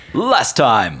Last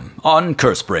time on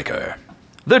Cursebreaker,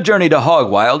 the journey to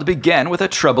Hogwild began with a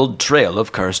troubled trail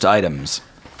of cursed items.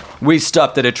 We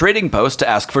stopped at a trading post to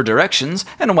ask for directions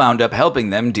and wound up helping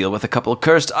them deal with a couple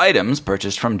cursed items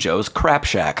purchased from Joe's Crap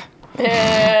Shack.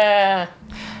 Yeah.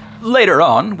 Later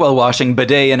on, while washing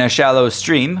bidet in a shallow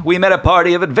stream, we met a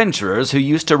party of adventurers who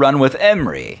used to run with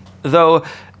Emery, though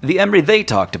the Emery they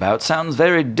talked about sounds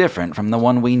very different from the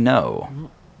one we know.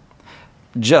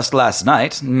 Just last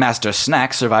night, Master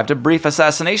Snack survived a brief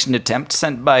assassination attempt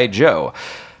sent by Joe.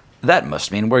 That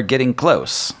must mean we're getting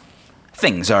close.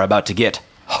 Things are about to get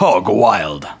hog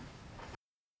wild.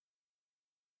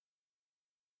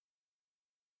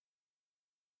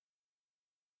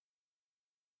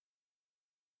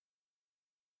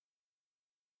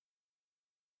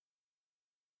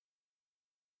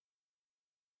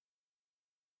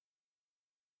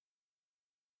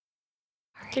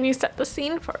 Can you set the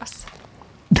scene for us?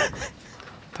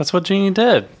 That's what Jeannie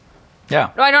did.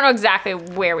 Yeah. No, I don't know exactly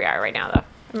where we are right now,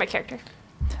 though. My character.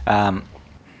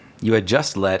 You had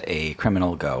just let a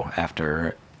criminal go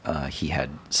after he had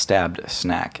stabbed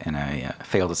Snack in a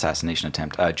failed assassination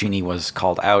attempt. Jeannie was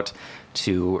called out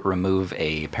to remove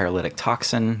a paralytic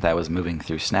toxin that was moving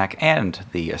through Snack and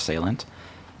the assailant.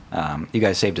 You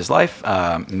guys saved his life,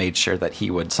 made sure that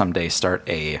he would someday start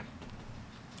a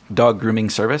dog grooming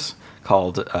service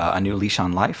called A New Leash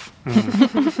on Life.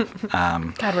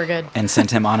 God, we're good. And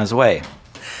sent him on his way.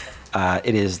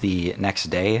 It is the next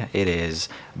day. It is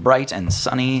bright and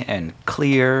sunny and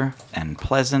clear and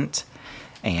pleasant,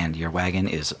 and your wagon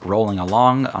is rolling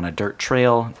along on a dirt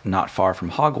trail not far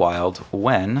from Hogwild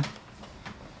when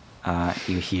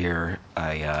you hear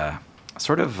a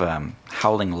sort of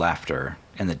howling laughter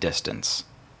in the distance,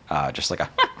 just like a...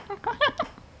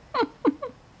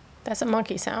 That's a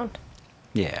monkey sound.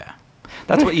 Yeah.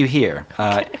 That's what you hear.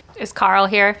 Is Carl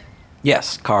here?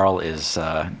 Yes, Carl is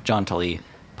jauntily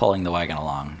pulling the wagon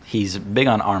along. He's big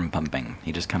on arm pumping.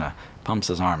 He just kind of pumps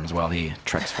his arms while he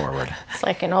treks forward. It's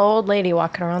like an old lady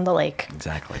walking around the lake.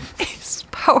 Exactly. He's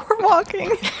power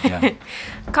walking. Yeah.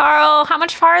 Carl, how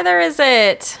much farther is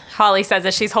it? Holly says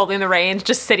as she's holding the reins,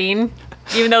 just sitting,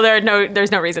 even though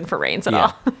there's no reason for reins at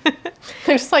all.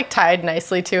 They're just like tied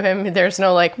nicely to him. There's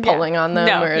no like pulling on them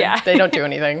they don't do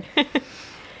anything.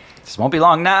 This won't be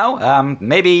long now.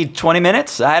 Maybe 20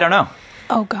 minutes. I don't know.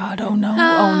 Oh God! Oh no! Oh no!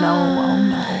 Oh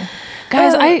no!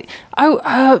 Guys,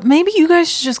 I maybe you guys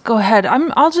should just go ahead.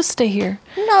 I'll just stay here.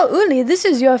 No, Uli, this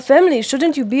is your family.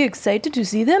 Shouldn't you be excited to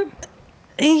see them?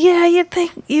 Yeah,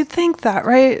 you'd think that,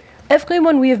 right?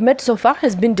 Everyone we have met so far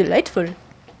has been delightful.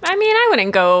 I mean, I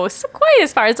wouldn't go quite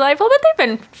as far as delightful, but they've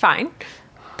been fine.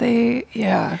 They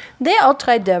all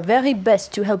tried their very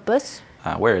best to help us.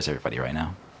 Where is everybody right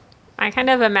now? I kind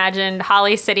of imagined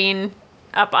Holly sitting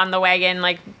up on the wagon,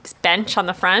 like bench on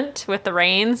the front with the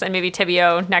reins, and maybe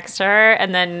Tibio next to her,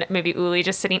 and then maybe Uli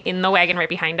just sitting in the wagon right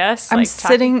behind us. I'm like,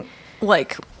 sitting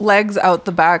like legs out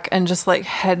the back and just like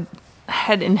head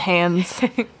in hands,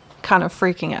 kind of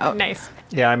freaking out. Nice.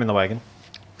 Yeah, I'm in the wagon.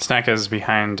 Snack is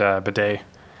behind Bidet.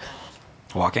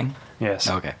 Walking? Yes.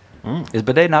 Okay. Is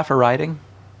bidet not for riding?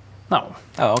 No.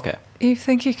 Oh, okay. You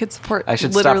think you could support? I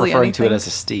should stop literally referring to it anything? as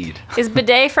a steed. Is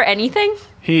bidet for anything?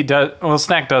 He does. Well,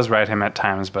 Snack does ride him at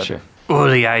times, but Sure.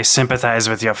 Uli, I sympathize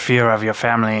with your fear of your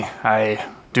family. I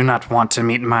do not want to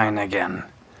meet mine again.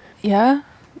 Yeah.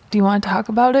 Do you want to talk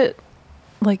about it?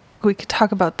 Like we could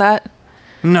talk about that.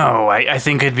 No, I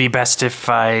think it'd be best if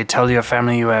I tell your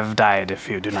family you have died if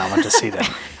you do not want to see them.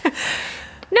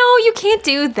 No, you can't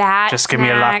do that. Just give me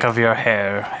a lock Snack. of your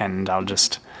hair, and I'll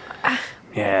just...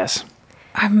 Yes.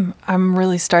 I'm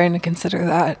really starting to consider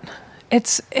that.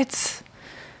 It's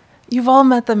you've all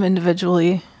met them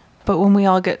individually, but when we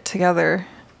all get together,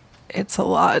 it's a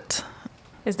lot.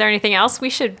 Is there anything else we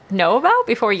should know about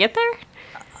before we get there?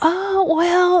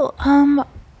 I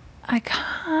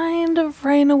kind of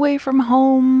ran away from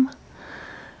home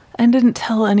and didn't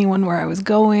tell anyone where I was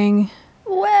going.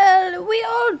 Well, we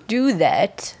all do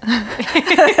that.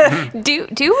 Do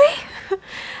we?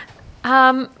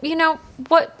 You know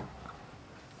what?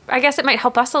 I guess it might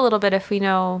help us a little bit if we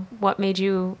know what made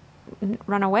you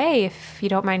run away, if you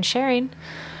don't mind sharing.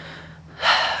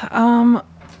 My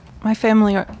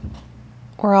family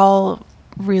we're all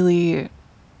really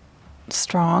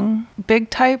strong, big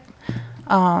type.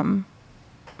 My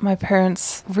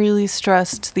parents really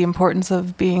stressed the importance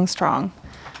of being strong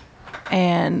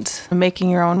and making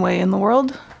your own way in the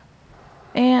world.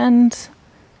 And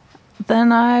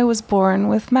then I was born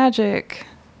with magic.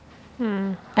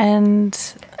 And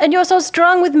you're so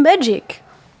strong with magic.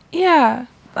 yeah,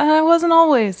 I wasn't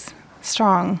always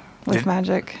strong with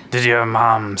magic. Did your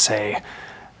mom say,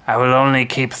 I will only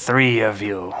keep 3 of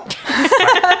you.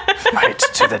 Fight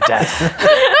to the death.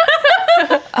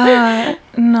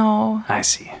 No. I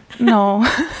see. No.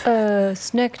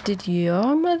 Snack, did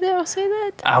your mother say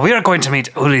that? We are going to meet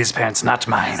Uli's parents, not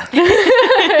mine.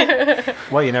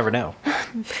 Well, you never know.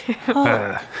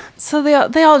 So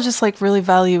they all just like really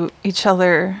value each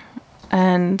other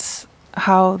and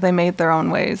how they made their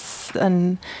own ways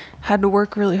and had to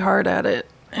work really hard at it.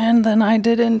 And then I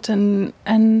didn't, and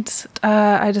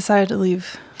I decided to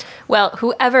leave. Well,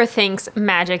 whoever thinks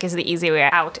magic is the easy way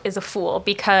out is a fool,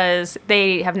 because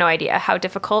they have no idea how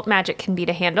difficult magic can be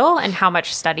to handle and how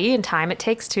much study and time it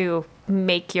takes to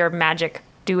make your magic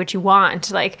do what you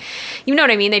want. Like, you know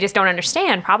what I mean? They just don't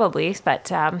understand, probably.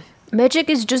 But Magic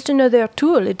is just another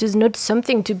tool. It is not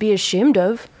something to be ashamed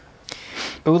of.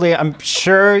 Uli, I'm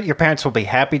sure your parents will be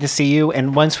happy to see you,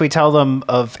 and once we tell them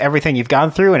of everything you've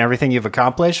gone through and everything you've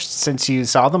accomplished since you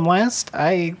saw them last,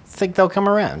 I think they'll come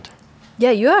around.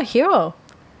 Yeah, you are a hero.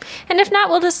 and if not,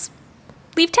 we'll just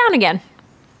leave town again.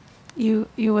 You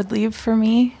would leave for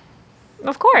me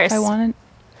Of course. if I wanted?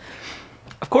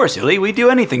 Of course, Uli, we'd do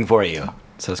anything for you,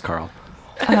 says Carl.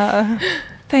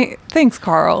 Thanks,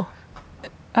 Carl.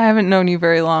 I haven't known you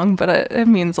very long, but it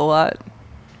means a lot.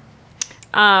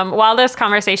 While this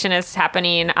conversation is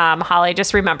happening, Holly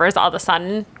just remembers all of a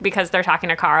sudden, because they're talking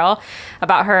to Carl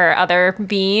about her other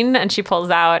bean, and she pulls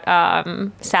out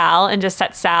Sal and just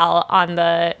sets Sal on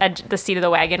the seat of the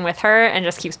wagon with her and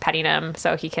just keeps petting him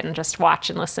so he can just watch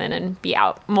and listen and be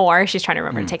out more. She's trying to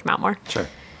remember to take him out more. Sure.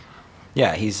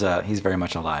 Yeah, he's very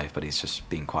much alive, but he's just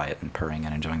being quiet and purring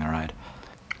and enjoying the ride.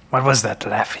 What was that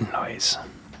laughing noise?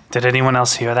 Did anyone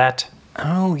else hear that?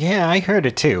 Oh, yeah, I heard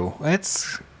it too.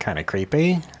 It's kind of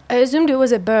creepy. I assumed it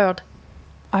was a bird.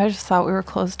 I just thought we were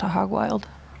close to Hogwild.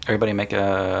 Everybody make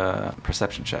a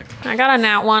perception check. I got a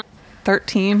nat one.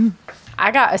 13.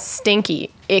 I got a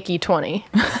stinky, icky 20.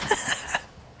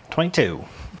 22.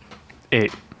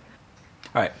 8.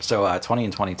 All right, so 20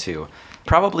 and 22.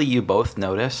 Probably you both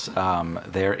notice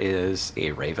there is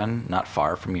a raven not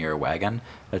far from your wagon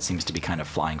that seems to be kind of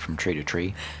flying from tree to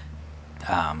tree.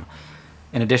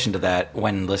 In addition to that,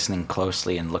 when listening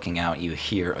closely and looking out, you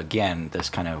hear again this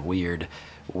kind of weird,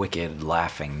 wicked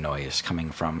laughing noise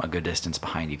coming from a good distance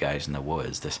behind you guys in the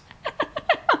woods. This.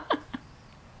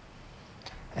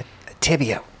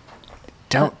 Tibio,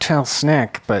 don't tell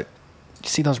Snack, but you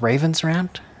see those ravens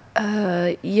around?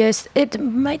 Yes, it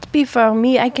might be for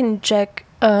me. I can check.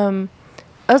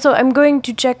 Also, I'm going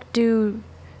to check to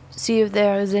see if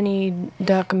there is any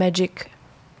dark magic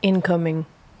incoming.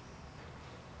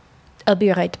 I'll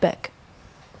be right back.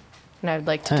 And I would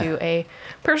like to do a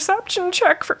perception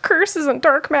check for curses and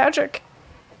dark magic.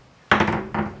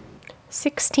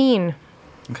 16.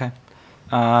 Okay.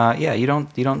 Yeah, you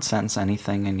don't sense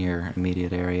anything in your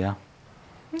immediate area.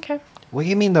 Okay. What do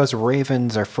you mean those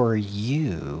ravens are for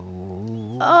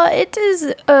you? It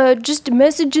is just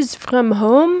messages from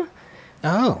home.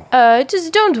 Oh.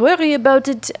 Just don't worry about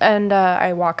it. And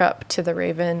I walk up to the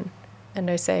raven and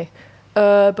I say,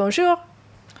 bonjour.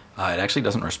 It actually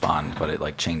doesn't respond, but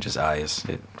it changes eyes.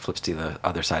 It flips to the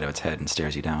other side of its head and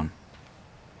stares you down.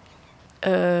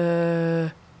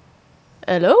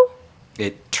 Hello?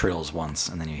 It trills once,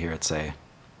 and then you hear it say,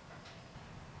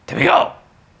 "Tibio,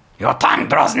 your time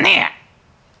draws near."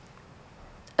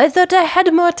 I thought I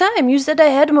had more time. You said I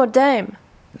had more time.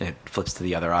 It flips to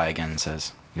the other eye again and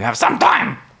says, "You have some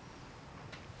time."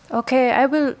 Okay, I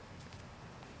will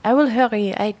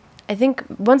hurry. I think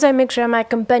once I make sure my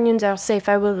companions are safe,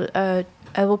 I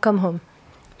will come home.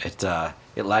 It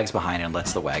lags behind and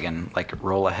lets the wagon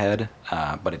roll ahead,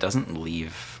 but it doesn't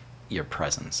leave your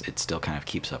presence. It still kind of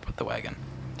keeps up with the wagon.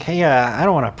 Hey, I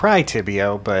don't want to pry,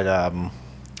 Tibio, but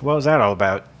what was that all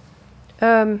about?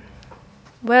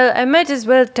 Well, I might as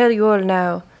well tell you all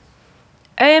now.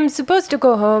 I am supposed to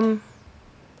go home.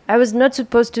 I was not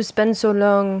supposed to spend so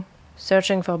long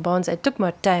searching for bones. I took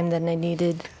more time than I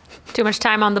needed. Too much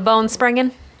time on the bone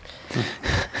springing.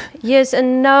 Yes,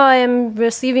 and now I am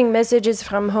receiving messages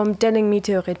from home telling me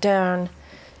to return.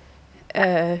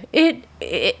 It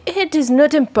is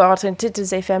not important. It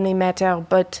is a family matter,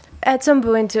 but at some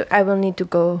point I will need to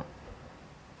go.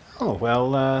 Oh,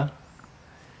 well,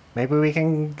 maybe we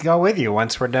can go with you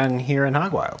once we're done here in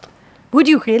Hogwild. Would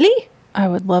you really? I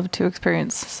would love to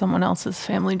experience someone else's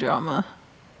family drama.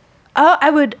 Oh, I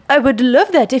would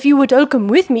love that if you would all come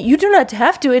with me. You do not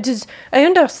have to. I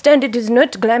understand it is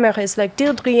not glamorous like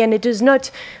Deirdre, and it is not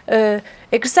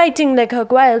exciting like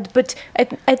Hogwild, but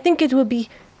I think it will be.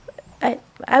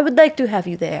 I would like to have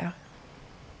you there.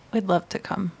 We'd love to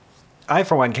come. I,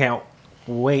 for one, can't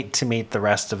wait to meet the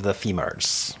rest of the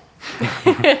femurs.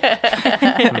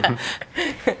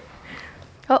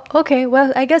 Oh, okay.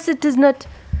 Well, I guess it is not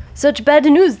such bad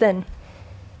news then.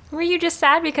 Were you just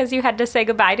sad because you had to say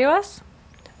goodbye to us?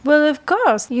 Well, of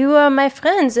course. You are my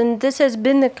friends, and this has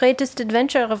been the greatest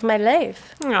adventure of my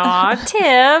life. Aw,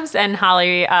 Tibbs. And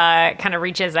Holly kind of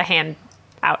reaches a hand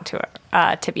out to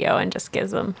Tibio and just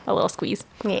gives him a little squeeze.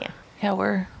 Yeah. Yeah,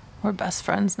 we're best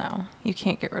friends now. You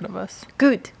can't get rid of us.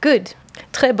 Good.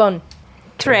 Très bon.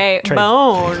 Très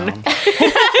bon.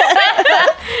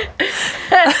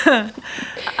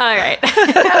 All right.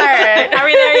 Are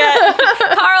we there yet?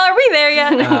 Carl, are we there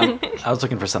yet? I was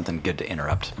looking for something good to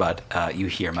interrupt, but you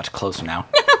hear much closer now.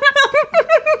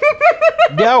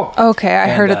 Go. Okay, I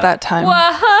heard it that time.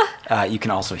 You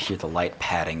can also hear the light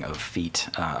padding of feet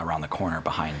around the corner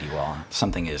behind you all.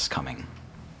 Something is coming.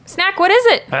 Snack, what is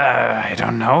it? I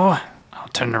don't know. I'll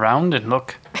turn around and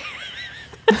look.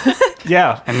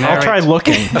 Yeah, And I'll try narrate.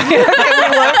 looking. Can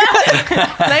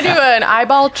I do an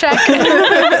eyeball check?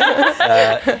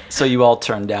 So you all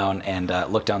turn down and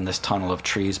look down this tunnel of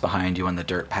trees behind you on the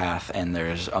dirt path, and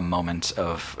there's a moment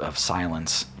of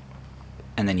silence.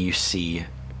 And then you see,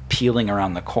 peeling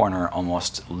around the corner,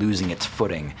 almost losing its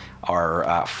footing,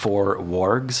 are 4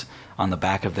 wargs. On the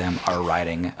back of them are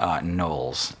riding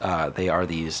gnolls. They are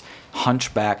these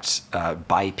hunchbacked,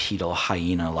 bipedal,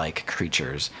 hyena-like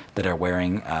creatures that are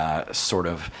wearing sort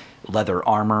of leather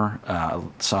armor,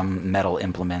 some metal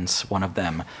implements. One of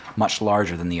them, much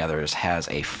larger than the others, has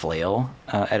a flail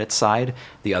at its side.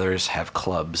 The others have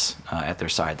clubs at their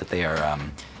side that they are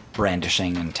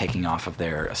brandishing and taking off of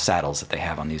their saddles that they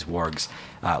have on these wargs.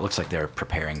 It looks like they're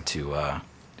preparing to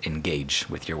engage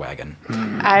with your wagon.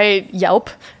 I yelp,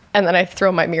 and then I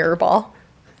throw my mirror ball.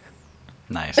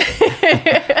 Nice.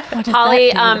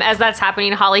 Holly, as that's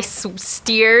happening, Holly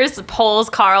pulls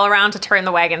Carl around to turn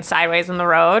the wagon sideways in the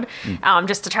road,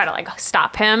 just to try to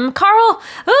stop him. Carl,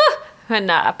 and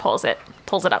pulls it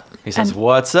up. He says,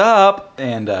 "What's up?"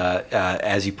 And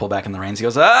as you pull back in the reins, he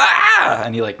goes, "Ah!"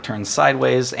 And he turns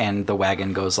sideways, and the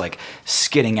wagon goes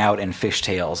skidding out in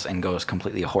fishtails and goes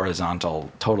completely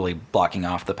horizontal, totally blocking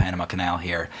off the Panama Canal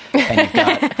here. And you've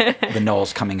got the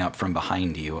gnolls coming up from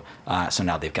behind you, so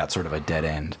now they've got sort of a dead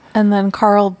end. And then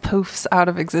Carl poofs out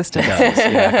of existence.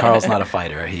 Yeah, Carl's not a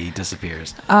fighter; he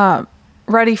disappears.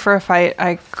 Ready for a fight,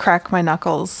 I crack my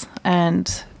knuckles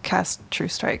and cast True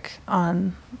Strike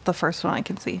on the first one I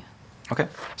can see. Okay,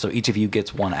 so each of you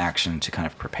gets one action to kind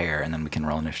of prepare, and then we can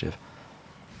roll initiative.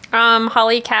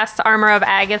 Holly casts Armor of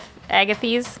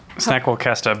Agathes. Snack will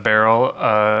cast a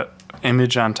barrel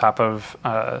image on top of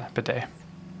Bidet.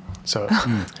 So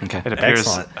Okay. it appears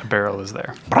Excellent. a barrel is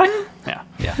there. Yeah.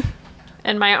 Yeah.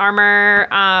 And my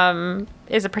armor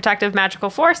is a protective magical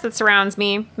force that surrounds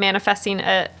me, manifesting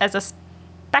as a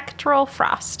spectral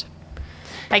frost.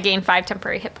 I gain 5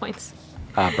 temporary hit points.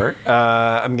 Bert?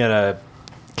 I'm gonna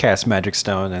cast Magic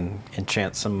Stone and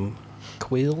enchant some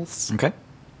quills. Okay.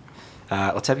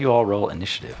 Let's have you all roll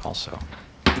initiative also.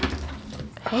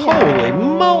 Holy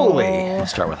moly! We'll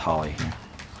start with Holly here.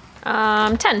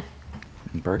 10.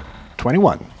 And Bert?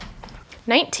 21.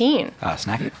 19.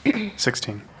 Snack?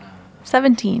 16.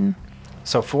 17.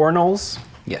 So 4 gnolls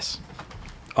Yes.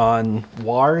 on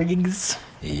wargs.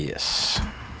 Yes.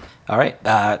 All right.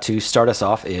 To start us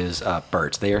off is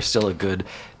Bert. They are still a good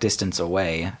distance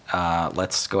away.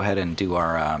 Let's go ahead and do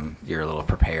our your little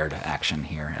prepared action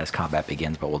here as combat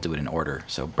begins, but we'll do it in order.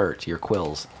 So Bert, your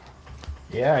quills.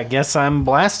 Yeah, I guess I'm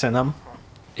blasting them.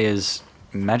 Is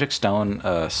Magic Stone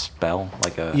a spell?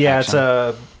 Yeah, action? it's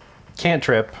a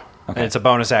cantrip. Okay. And it's a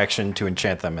bonus action to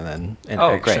enchant them and then an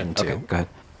Oh, great. action to. Okay, go ahead.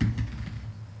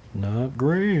 Not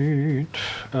great.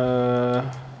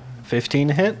 15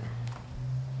 to hit.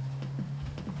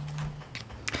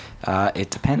 It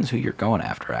depends who you're going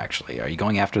after, actually. Are you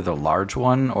going after the large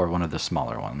one or one of the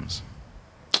smaller ones?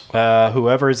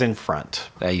 Whoever's in front.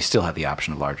 You still have the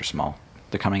option of large or small.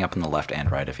 They're coming up on the left and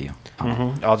right of you.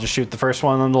 I'll just shoot the first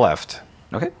one on the left.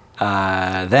 Okay.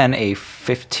 Then a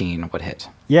 15 would hit.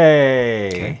 Yay!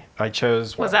 Okay. I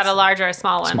chose. Was that a large or a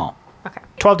small one? Small. Okay.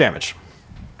 12 damage.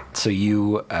 So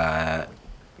you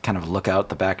kind of look out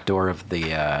the back door of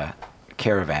the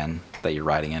caravan that you're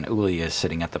riding in. Uli is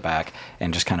sitting at the back,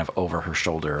 and just kind of over her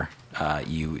shoulder,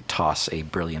 you toss a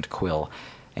brilliant quill.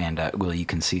 And Uli, you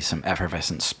can see some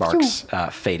effervescent sparks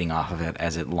fading off of it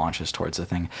as it launches towards the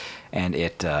thing. And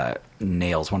it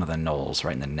nails one of the gnolls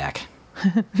right in the neck.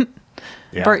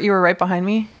 Yeah. Bert, you were right behind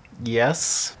me.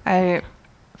 Yes. I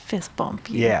fist bump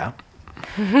you. Yeah.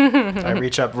 I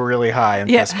reach up really high and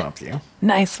Yeah. fist bump you.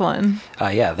 Nice one.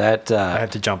 Yeah, that I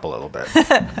had to jump a little bit.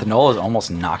 the gnoll is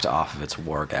almost knocked off of its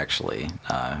warg, actually.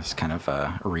 It's kind of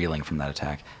reeling from that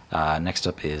attack. Next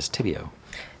up is Tibio.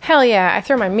 Hell yeah, I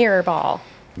throw my mirror ball.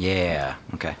 Yeah.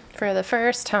 Okay. For the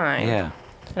first time. Yeah.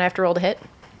 And I have to roll to hit?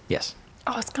 Yes.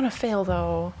 Oh, it's gonna fail,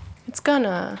 though. It's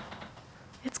gonna.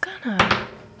 I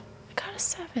got a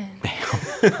 7.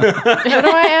 What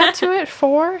do I add to it?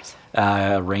 4?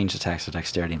 Range attacks with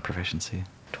dexterity and proficiency.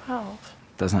 12.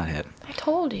 Does not hit. I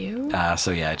told you.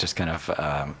 So yeah, it just kind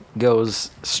of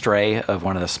goes stray of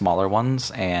one of the smaller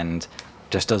ones and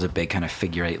just does a big kind of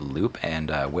figure 8 loop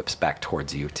and whips back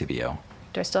towards you, Tibio.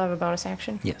 Do I still have a bonus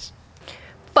action? Yes.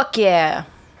 Fuck yeah.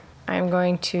 I'm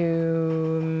going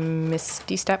to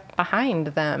Misty Step behind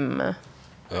them.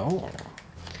 Oh,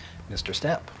 Mr.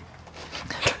 Step.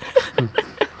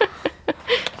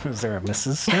 Is there a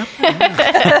Mrs. Step?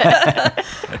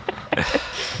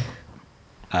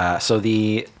 So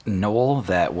the knoll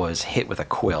that was hit with a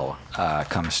quill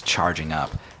comes charging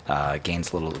up,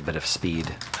 gains a little bit of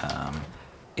speed.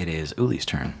 It is Uli's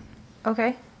turn.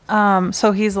 Okay.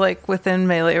 So he's like within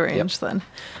melee range then.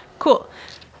 Cool.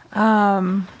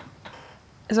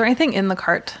 Is there anything in the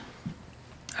cart?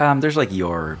 There's like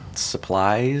your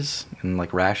supplies and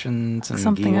like rations and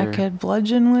Something gear. I could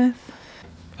bludgeon with?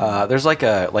 There's like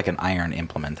an iron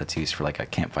implement that's used for like a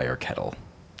campfire kettle,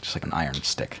 just like an iron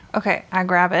stick. Okay, I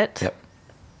grab it. Yep.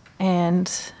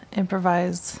 And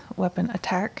improvise weapon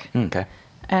attack. Okay.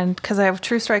 And because I have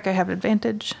True Strike, I have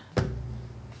advantage.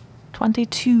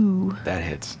 22. That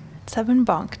hits. 7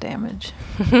 bonk damage.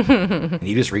 And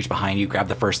you just reach behind you, grab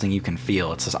the first thing you can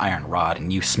feel. It's this iron rod,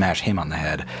 and you smash him on the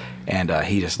head. And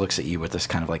he just looks at you with this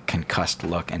kind of like concussed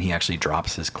look, and he actually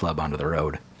drops his club onto the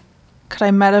road. Could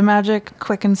I meta magic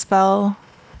quicken spell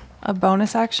a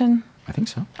bonus action? I think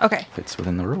so. Okay. Fits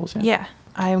within the rules, yeah. Yeah.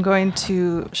 I am going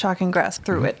to shocking grasp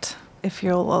through it, if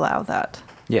you'll allow that.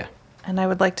 Yeah. And I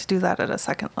would like to do that at a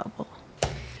 2nd level.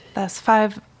 That's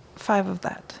five of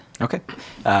that. Okay.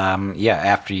 Yeah,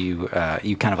 after you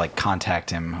kind of like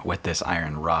contact him with this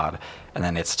iron rod, and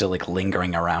then it's still like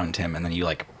lingering around him, and then you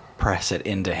like press it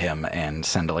into him and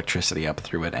send electricity up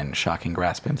through it and shocking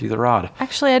grasp him through the rod.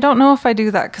 Actually, I don't know if I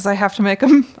do that because I have to make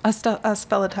a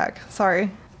spell attack. Sorry.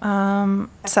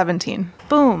 17.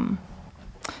 Boom.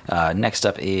 Next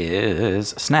up is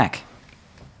Snack.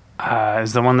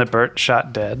 Is the one that Bert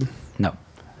shot dead? No.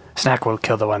 Snack will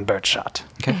kill the one Bert shot.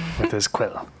 Okay. With his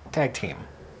quill. Tag team.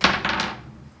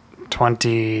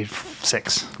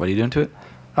 26. What are you doing to it?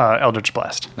 Eldritch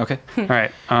Blast. Okay. All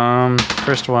right.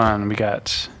 First one, we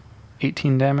got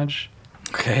 18 damage.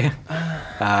 Okay.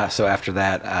 So after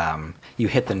that, you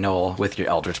hit the knoll with your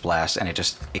Eldritch Blast, and it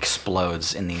just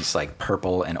explodes in these like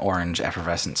purple and orange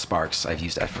effervescent sparks. I've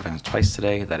used effervescence twice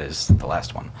today. That is the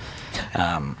last one.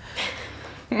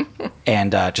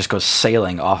 And just goes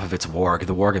sailing off of its warg.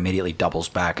 The warg immediately doubles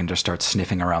back and just starts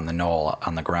sniffing around the knoll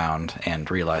on the ground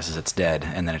and realizes it's dead,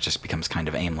 and then it just becomes kind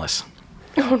of aimless.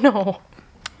 Oh, no.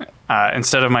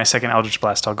 Instead of my second Eldritch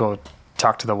Blast, I'll go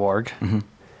talk to the warg. Mm-hmm.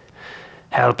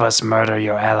 Help us murder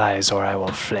your allies, or I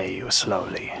will flay you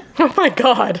slowly. Oh, my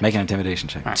God. Make an intimidation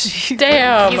check. Right.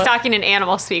 Damn. He's talking in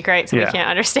animal speak, right? So we can't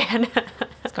understand.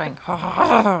 It's going,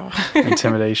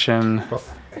 Intimidation.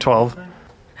 12.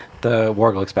 The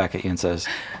warg looks back at you and says,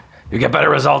 "You get better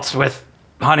results with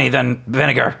honey than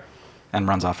vinegar," and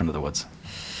runs off into the woods.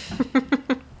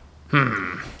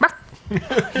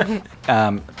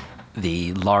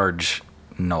 The large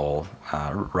knoll,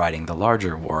 riding the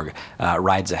larger warg,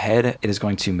 rides ahead. It is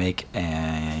going to make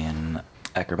an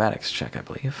acrobatics check, I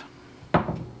believe.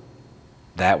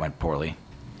 That went poorly.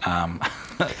 He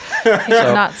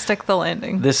did not stick the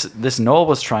landing. This knoll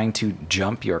was trying to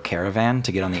jump your caravan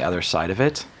to get on the other side of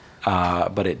it,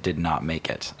 but it did not make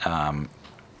it.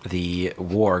 The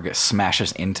warg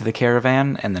smashes into the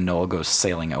caravan, and the knoll goes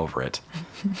sailing over it.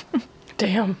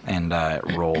 Damn. And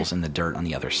rolls in the dirt on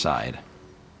the other side.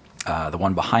 The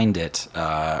one behind it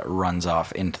runs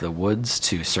off into the woods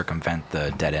to circumvent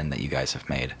the dead end that you guys have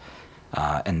made.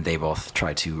 And they both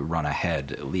try to run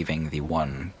ahead, leaving the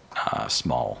one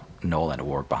small knoll and a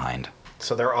warg behind.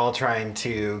 So they're all trying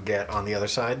to get on the other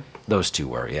side? Those two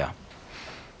were, yeah.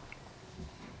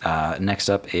 Next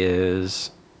up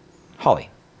is Holly.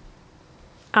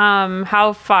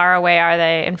 How far away are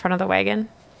they in front of the wagon?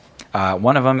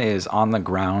 One of them is on the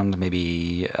ground,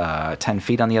 maybe 10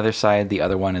 feet on the other side. The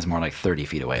other one is more like 30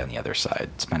 feet away on the other side.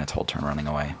 Spent its whole turn running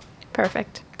away.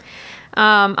 Perfect.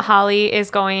 Holly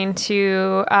is going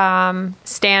to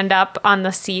stand up on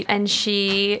the seat, and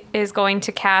she is going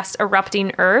to cast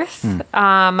Erupting Earth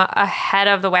ahead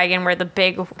of the wagon where the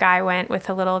big guy went with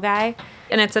the little guy.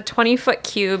 And it's a 20-foot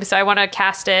cube, so I want to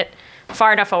cast it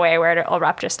far enough away where it'll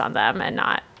erupt just on them and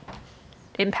not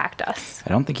impact us. I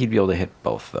don't think he'd be able to hit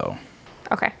both, though.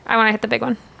 Okay, I want to hit the big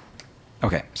one.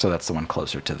 Okay, so that's the one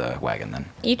closer to the wagon then.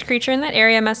 Each creature in that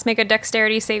area must make a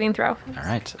dexterity saving throw. All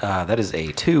right, that is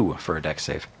a 2 for a dex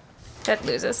save. That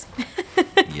loses.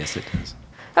 Yes, it does.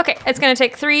 Okay, it's going to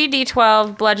take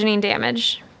 3d12 bludgeoning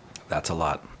damage. That's a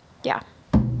lot. Yeah.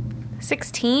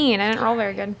 16. I didn't roll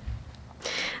very good.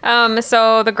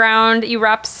 So the ground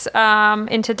erupts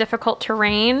into difficult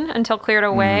terrain until cleared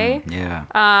away.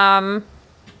 Yeah.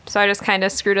 So I just kind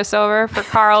of screwed us over for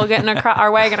Carl getting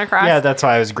our wagon across. Yeah, that's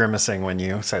why I was grimacing when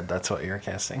you said that's what you were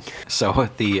casting. So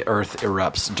the earth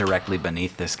erupts directly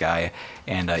beneath this guy,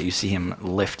 and you see him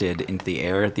lifted into the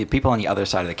air. The people on the other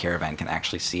side of the caravan can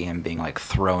actually see him being like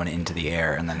thrown into the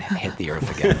air and then hit the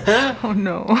earth again. Oh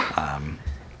no.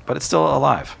 But it's still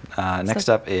alive. Next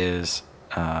up is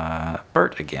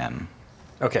Bert again.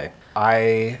 Okay,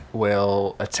 I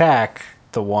will attack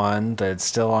the one that's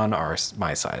still on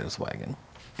my side of this wagon.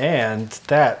 And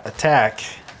that attack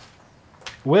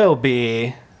will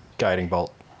be Guiding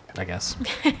Bolt, I guess.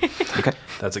 Okay.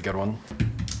 That's a good one.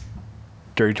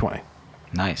 Dirty 20.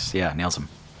 Nice. Yeah, nails him.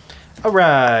 All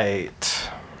right.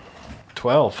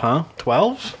 12, huh?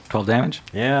 12? 12 damage.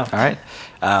 Yeah. All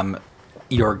right.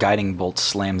 Your guiding bolt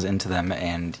slams into them,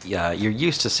 and you're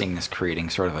used to seeing this creating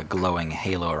sort of a glowing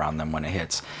halo around them when it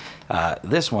hits.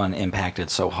 This one impacted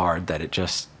so hard that it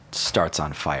just starts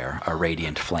on fire, a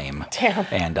radiant flame. Damn.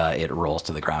 And it rolls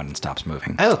to the ground and stops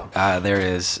moving. Oh. There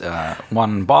is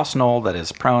one boss knoll that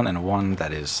is prone and one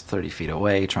that is 30 feet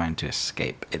away trying to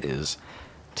escape. It is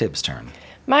Tibb's turn.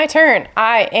 My turn.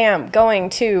 I am going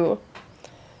to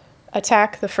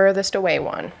attack the furthest away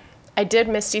one. I did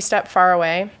Misty Step far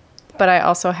away, but I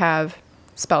also have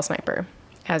Spell Sniper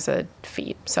as a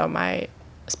feat, so my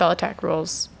spell attack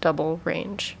rolls double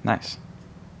range. Nice.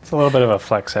 It's a little bit of a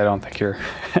flex. I don't think you're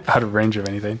out of range of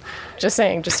anything. Just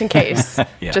saying, just in case.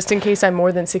 Yeah. Just in case I'm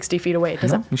more than 60 feet away. It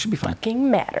doesn't You should be fine. fucking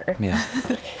matter. Yeah.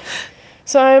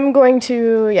 So I'm going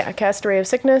to, cast Ray of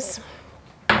Sickness.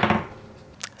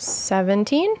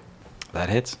 17. That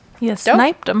hits. You Dope.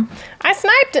 sniped him. I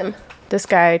sniped him. This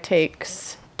guy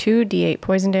takes 2d8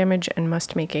 poison damage and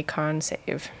must make a con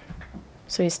save.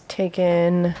 So he's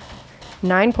taken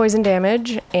 9 poison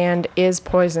damage and is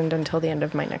poisoned until the end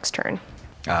of my next turn.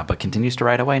 But continues to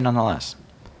ride away nonetheless.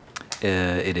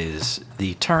 It is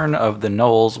the turn of the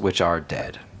gnolls, which are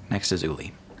dead. Next is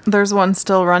Uli. There's one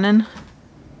still running.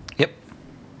 Yep.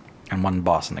 And one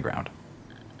boss on the ground.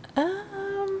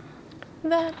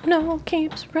 That no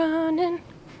keeps running.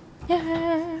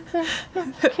 Yeah, that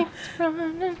no keeps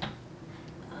running.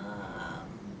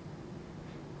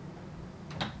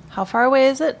 How far away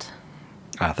is it?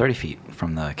 30 feet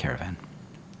from the caravan.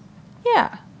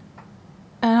 Yeah.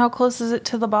 And how close is it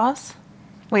to the boss?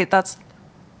 Wait, that's...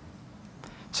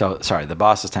 So, sorry, the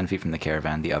boss is 10 feet from the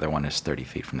caravan. The other one is 30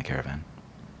 feet from the caravan.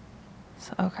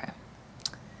 Okay.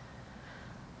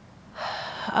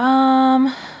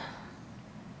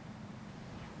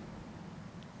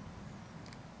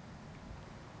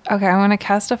 Okay, I'm gonna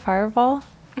cast a fireball.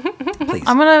 Please.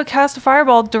 I'm gonna cast a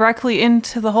fireball directly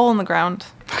into the hole in the ground.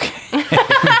 Oh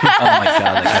my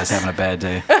god, that guy's having a bad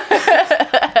day.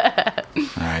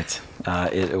 All right.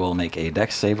 It will make a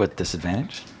dex save with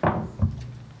disadvantage. Got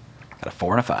a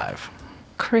 4 and a 5.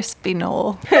 Crispy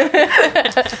Knoll.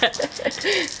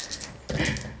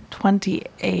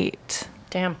 28.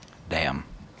 Damn. Damn.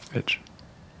 Bitch.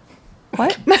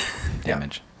 What?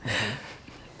 Damage.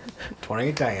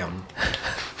 20 damn.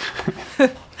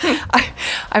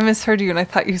 I misheard you and I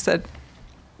thought you said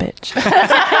bitch.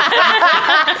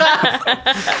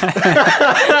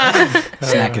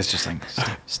 Snack is just like,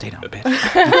 stay down, bitch.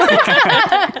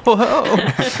 Whoa.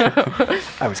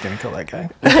 I was going to kill that guy.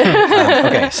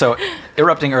 Okay, so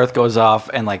erupting earth goes off,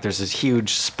 and like there's this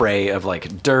huge spray of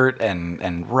like dirt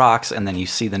and rocks, and then you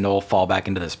see the gnoll fall back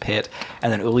into this pit,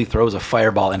 and then Uli throws a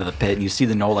fireball into the pit, and you see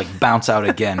the gnoll like bounce out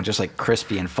again, just like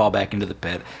crispy, and fall back into the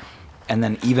pit. And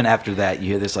then even after that, you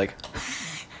hear this like...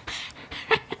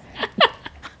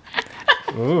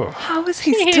 Ooh. How is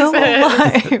he still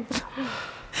alive?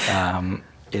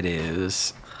 It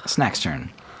is Snack's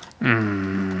turn.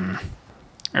 I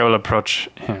will approach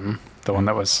him, the one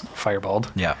that was fireballed.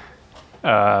 Yeah.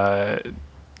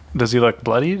 Does he look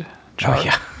bloodied? Oh,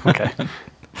 yeah. Okay.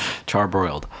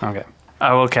 Charbroiled. Okay.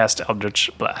 I will cast Eldritch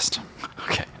Blast.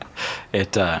 Okay.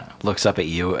 It looks up at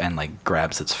you and like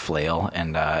grabs its flail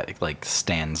and it, like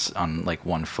stands on like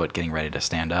one foot, getting ready to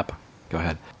stand up. Go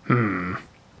ahead.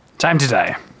 Time to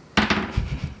die.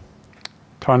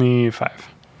 25.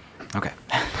 Okay.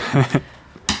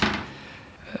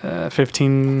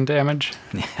 15 damage.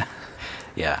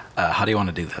 Yeah. How do you want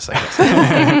to do this? I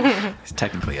guess he's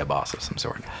technically a boss of some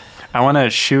sort. I want to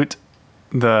shoot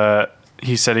the...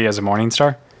 He said he has a Morning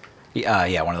Star.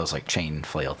 Yeah, one of those like chain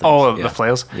flail things. Oh, yeah. the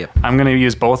flails? Yep. I'm going to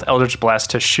use both Eldritch Blast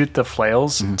to shoot the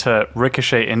flails to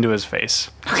ricochet into his face.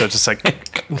 So just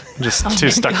like, just two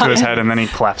stuck to his head, and then he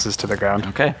collapses to the ground.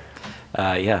 Okay.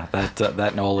 Yeah,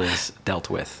 that knoll is dealt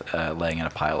with, laying in a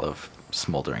pile of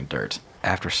smoldering dirt.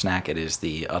 After Snack, it is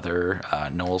the other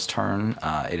knoll's turn.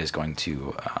 It is going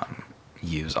to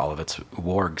use all of its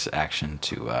warg's action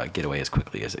to get away as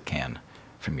quickly as it can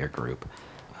from your group.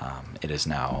 It is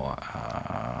now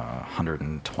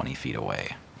 120 feet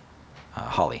away.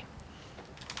 Holly.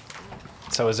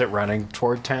 So is it running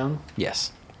toward town?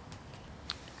 Yes.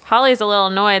 Holly's a little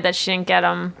annoyed that she didn't get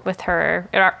him with her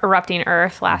erupting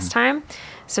earth last time.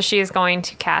 So she is going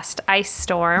to cast Ice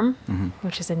Storm,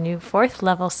 which is a new 4th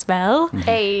level spell.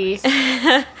 Hey.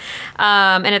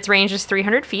 And its range is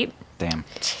 300 feet. Damn.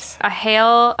 A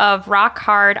hail of rock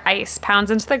hard ice pounds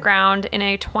into the ground in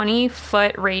a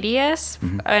 20-foot radius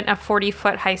and a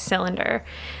 40-foot high cylinder.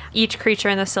 Each creature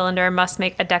in the cylinder must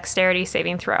make a dexterity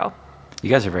saving throw. You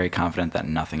guys are very confident that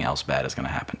nothing else bad is going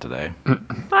to happen today. Well,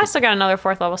 I still got another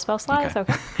 4th level spell slot.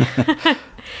 Okay. It's okay.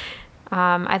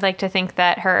 I'd like to think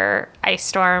that her Ice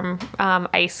Storm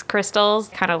ice crystals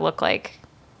kind of look like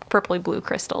purpley blue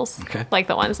crystals. Okay. Like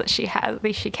the ones that she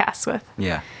casts with.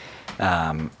 Yeah.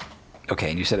 Okay,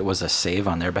 and you said it was a save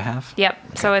on their behalf?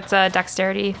 Yep. So it's a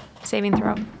dexterity saving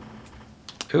throw.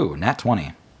 Ooh, nat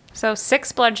 20. So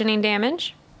 6 bludgeoning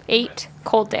damage, 8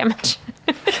 cold damage.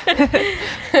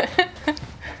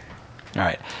 All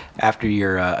right. After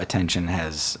your attention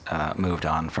has moved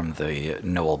on from the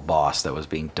knoll boss that was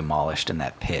being demolished in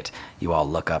that pit, you all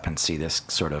look up and see this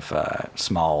sort of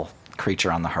small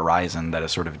creature on the horizon that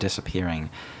is sort of disappearing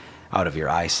out of your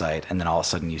eyesight. And then all of a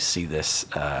sudden you see this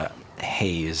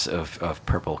haze of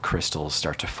purple crystals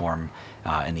start to form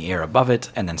in the air above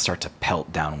it and then start to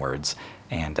pelt downwards.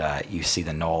 And you see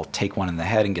the knoll take one in the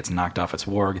head and gets knocked off its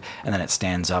warg, and then it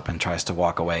stands up and tries to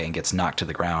walk away and gets knocked to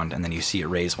the ground, and then you see it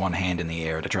raise one hand in the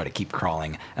air to try to keep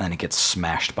crawling, and then it gets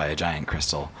smashed by a giant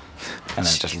crystal, and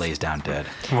then it just lays down dead.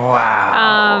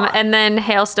 Wow. And then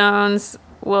hailstones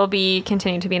will be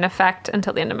continue to be in effect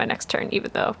until the end of my next turn,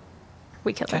 even though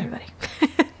we killed everybody.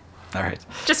 All right.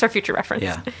 Just for future reference.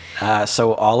 Yeah.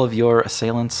 So all of your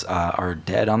assailants are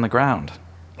dead on the ground.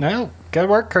 No, good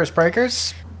work, Curse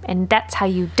Breakers. And that's how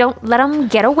you don't let them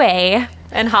get away.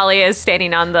 And Holly is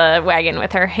standing on the wagon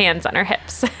with her hands on her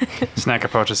hips. Snack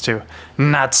approaches too.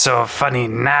 Not so funny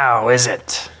now, is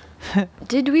it?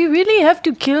 Did we really have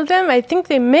to kill them? I think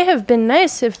they may have been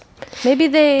nice if maybe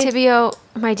they... Tibio,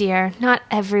 my dear, not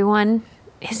everyone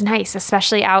is nice,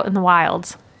 especially out in the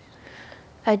wilds.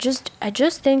 I just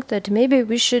think that maybe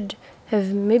we should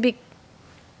have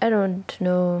I don't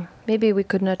know. Maybe we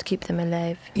could not keep them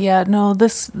alive. Yeah, no,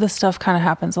 this stuff kind of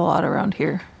happens a lot around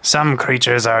here. Some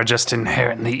creatures are just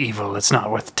inherently evil. It's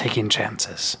not worth taking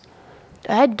chances.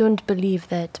 I don't believe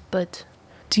that, but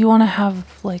Do you want to have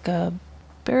like a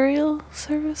burial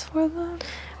service for them?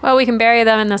 Well, we can bury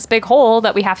them in this big hole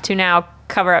that we have to now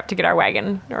cover up to get our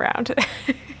wagon around.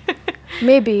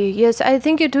 maybe, yes. I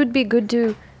think it would be good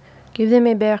to give them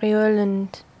a burial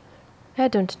and I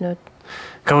don't know.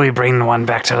 Could we bring one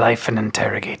back to life and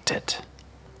interrogate it?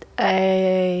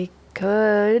 I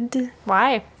could.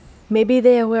 Why? Maybe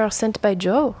they were sent by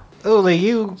Joe. Uli,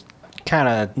 you kind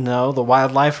of know the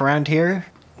wildlife around here.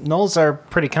 Gnolls are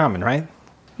pretty common, right?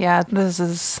 Yeah, this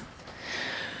is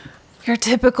your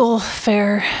typical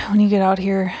fare when you get out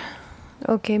here.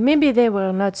 Okay, maybe they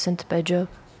were not sent by Joe.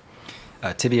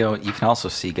 Tibio, you can also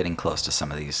see getting close to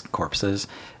some of these corpses.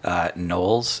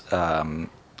 Gnolls,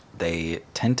 they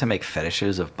tend to make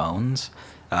fetishes of bones.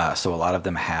 So a lot of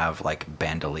them have like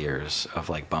bandoliers of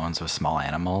like bones of small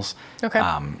animals. Okay.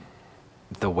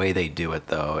 The way they do it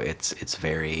though, it's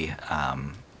very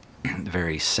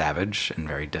very savage and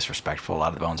very disrespectful. A lot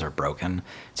of the bones are broken.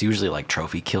 It's usually like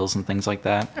trophy kills and things like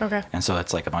that. Okay. And so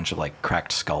it's like a bunch of like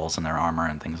cracked skulls in their armor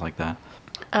and things like that.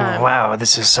 Wow,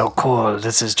 this is so cool.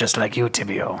 This is just like you,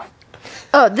 Tibio.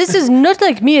 Oh, this is not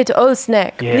like me at all,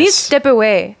 Snack. Yes. Please step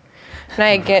away. And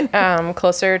I get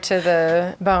closer to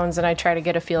the bones and I try to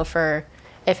get a feel for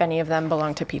if any of them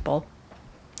belong to people.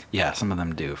 Yeah, some of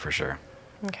them do for sure.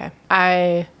 Okay.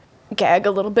 I gag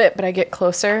a little bit, but I get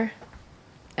closer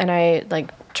and I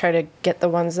like try to get the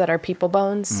ones that are people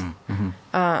bones.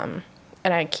 And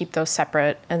I keep those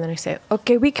separate and then I say,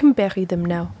 Okay, we can bury them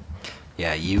now.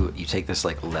 Yeah, you take this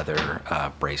like leather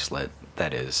bracelet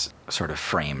that is sort of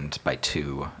framed by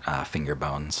two finger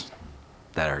bones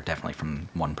that are definitely from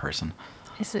one person.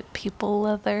 Is it people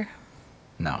leather?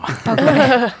 No.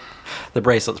 The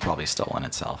bracelet's probably stolen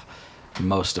itself.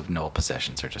 Most of Knoll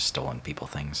possessions are just stolen people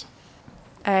things.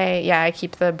 I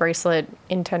keep the bracelet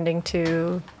intending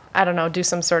to I don't know, do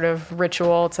some sort of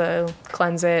ritual to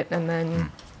cleanse it and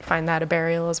then find that a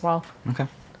burial as well. Okay.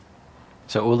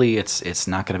 So Uli, it's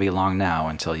not going to be long now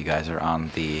until you guys are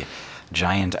on the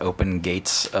giant open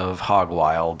gates of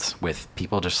Hogwild with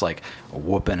people just like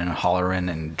whooping and hollering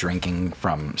and drinking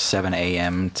from 7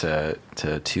 a.m. to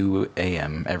 2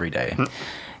 a.m. every day.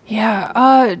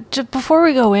 Yeah. Before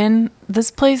we go in,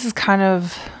 this place is kind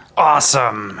of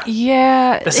Awesome.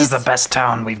 yeah. This is the best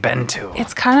town we've been to.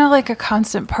 It's kind of like a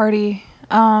constant party.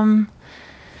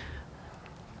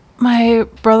 My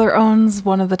brother owns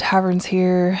one of the taverns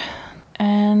here,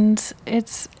 and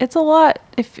it's a lot.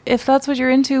 If that's what you're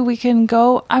into, we can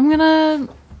go. I'm gonna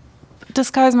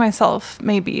disguise myself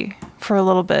maybe for a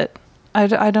little bit.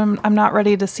 I'm not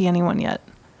ready to see anyone yet.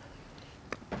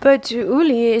 But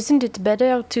Uli, isn't it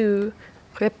better to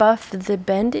rip off the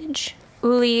bandage?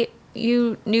 Uli,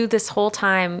 you knew this whole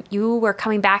time you were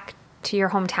coming back to your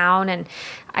hometown, and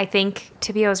I think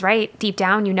Tibio's right. Deep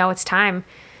down, you know it's time.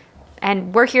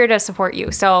 And we're here to support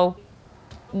you, so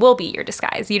we'll be your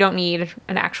disguise. You don't need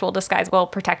an actual disguise. We'll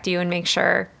protect you and make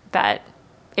sure that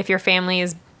if your family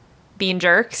is being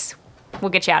jerks, we'll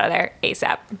get you out of there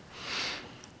ASAP.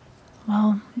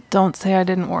 Well, don't say I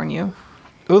didn't warn you.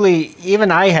 Uli,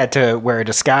 even I had to wear a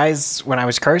disguise when I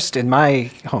was cursed in my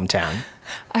hometown.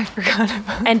 I forgot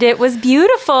about And it was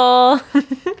beautiful.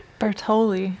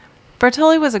 Bertoli.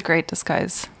 Bertoli was a great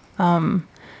disguise.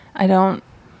 I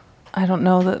don't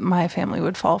know that my family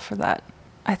would fall for that.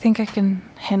 I think I can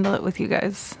handle it with you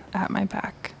guys at my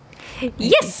back.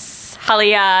 Yes!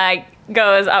 Holly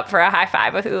goes up for a high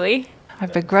five with Uli. I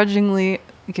begrudgingly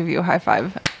give you a high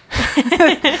five.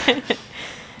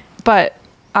 But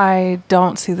I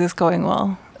don't see this going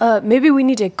well. Maybe we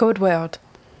need a code word.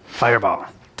 Fireball.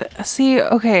 See,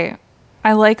 okay,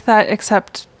 I like that,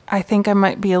 except I think I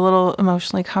might be a little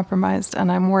emotionally compromised,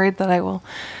 and I'm worried that I will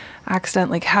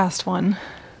accidentally cast one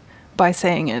by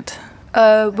saying it.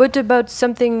 What about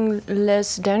something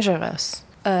less dangerous?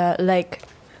 Like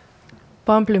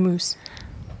pamplemousse.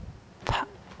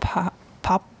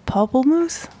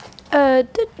 Pamplemousse?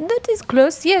 That is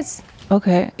close, yes.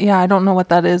 Okay, yeah, I don't know what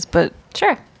that is, but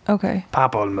Sure. okay.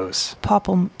 Pamplemousse.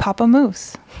 Papa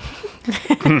Moose.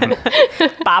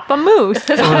 Papa Moose.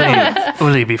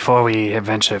 Uli, before we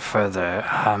venture further,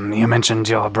 you mentioned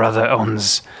your brother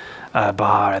owns a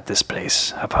bar at this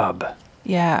place, a pub.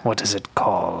 Yeah. What is it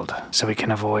called, so we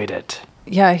can avoid it?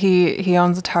 Yeah, he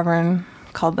owns a tavern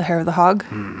called the Hair of the Hog.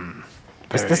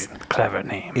 Very this- clever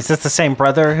name. Is this the same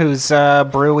brother whose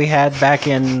brew we had back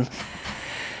in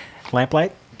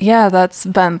Lamplight? Yeah, that's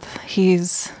Benth.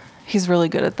 He's really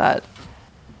good at that.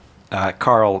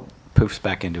 Carl poofs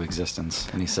back into existence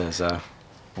and he says,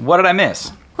 what did I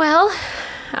miss? Well,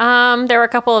 there were a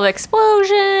couple of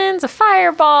explosions, a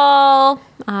fireball,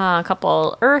 a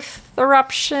couple earth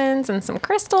eruptions, and some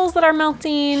crystals that are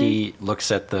melting. He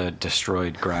looks at the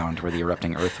destroyed ground where the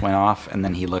erupting earth went off, and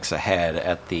then he looks ahead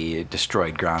at the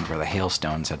destroyed ground where the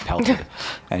hailstones had pelted,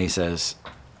 and he says,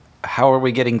 how are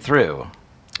we getting through?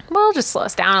 Well, just slow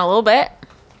us down a little bit.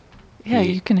 Yeah,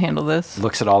 He- you can handle this.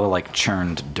 Looks at all the like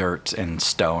churned dirt and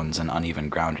stones and uneven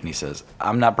ground, and he says,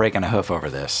 I'm not breaking a hoof over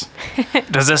this.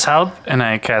 Does this help? And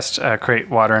I cast create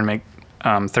water and make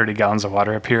 30 gallons of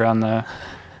water appear on the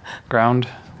ground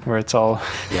where it's all.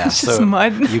 Yeah, It's just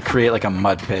mud. You create like a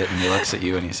mud pit, and he looks at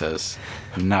you and he says,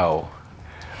 no.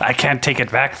 I can't take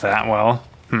it back that well.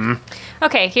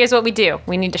 Okay, here's what we do.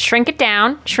 We need to shrink it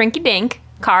down, shrinky dink.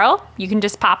 Carl, you can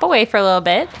just pop away for a little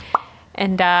bit,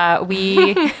 and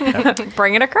we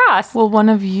bring it across. Will one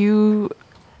of you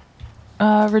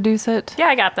reduce it? Yeah,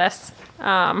 I got this.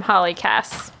 Holly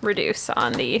casts reduce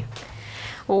on the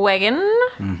wagon.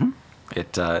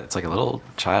 It's like a little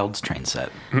child's train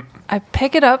set. I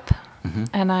pick it up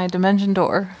and I dimension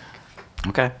door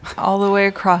Okay. all the way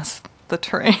across the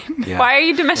terrain. Yeah. Why are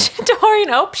you dimension dooring?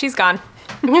 Oh, she's gone.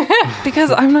 Because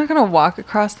I'm not going to walk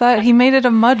across that. He made it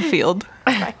a mud field.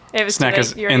 It was Snack too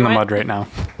is late. You already in the went. mud right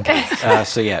now.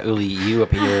 So yeah, Uli, you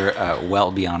appear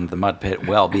well beyond the mud pit,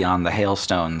 well beyond the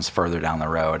hailstones further down the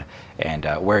road, and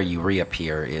where you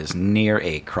reappear is near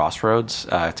a crossroads.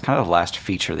 It's kind of the last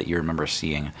feature that you remember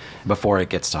seeing before it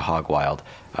gets to Hogwild.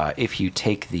 If you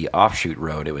take the offshoot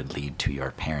road, it would lead to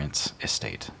your parents'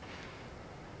 estate.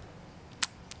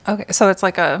 Okay, so it's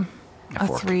like a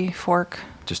fork. 3 fork,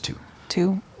 Just two.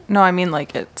 2. No, I mean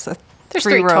like it's a There's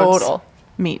 3 3 roads total.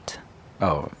 meet.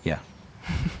 Oh, yeah.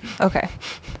 Okay.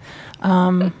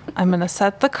 I'm going to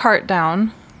set the cart down.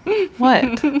 What?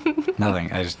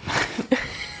 Nothing. I just.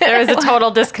 There was a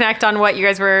total disconnect on what you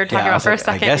guys were talking Yeah, I about was for a like,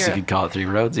 second. I guess you You're- could call it 3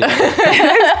 roads.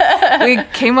 Yeah. We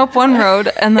came up one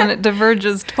road and then it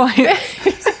diverges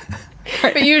twice.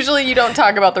 But usually you don't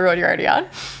talk about the road you're already on.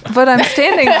 But I'm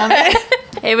standing on it.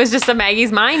 It was just a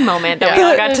Maggie's mind moment that we Yeah.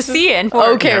 all got to see in.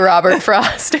 Okay, Robert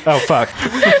Frost. Oh, fuck.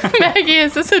 Maggie,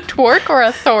 is this a twerk or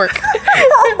a thork?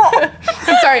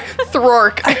 I'm sorry,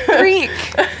 thork. Freak.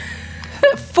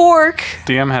 Fork.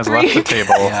 DM has left the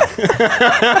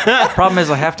table. Problem is,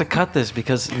 I have to cut this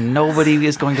because nobody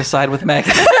is going to side with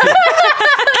Maggie. Keep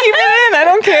it in. I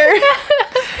don't care.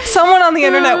 Someone on the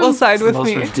internet will side The with most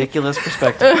me. ridiculous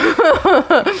perspective.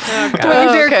 Don't you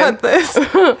dare cut this.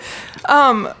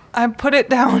 I put it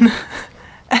down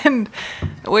and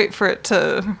wait for it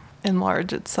to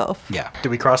enlarge itself. Yeah. Do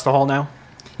we cross the hole now?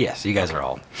 Yes, you guys are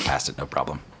all past it, no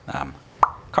problem.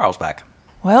 Carl's back.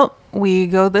 Well, we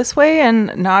go this way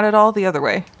and not at all the other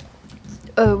way.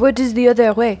 What is the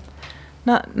other way?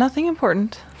 Nothing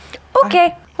important.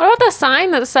 Okay. What about the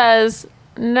sign that says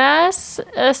Ness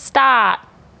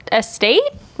Estate?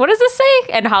 What does this say?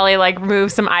 And Holly like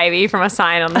removes some ivy from a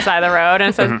sign on the side of the road and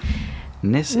it says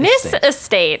Nis Nis Estate.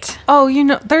 Estate. Oh, you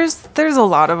know, there's a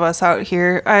lot of us out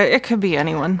here. It could be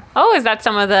anyone. Oh, is that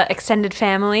some of the extended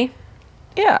family?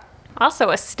 Yeah. Also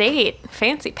estate.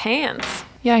 Fancy pants.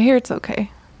 Yeah, here it's okay.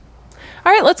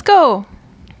 All right, let's go.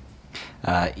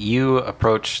 You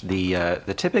approach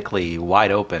the typically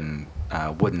wide open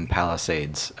wooden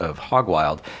palisades of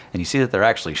Hogwild, and you see that they're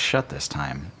actually shut this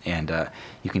time. And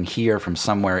you can hear from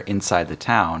somewhere inside the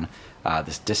town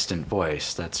this distant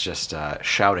voice that's just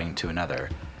shouting to another.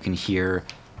 You can hear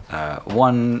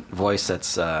one voice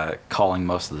that's calling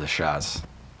most of the Shahs.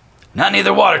 Not near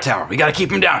the water tower. We got to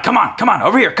keep him down. Come on,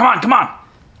 over here. Come on.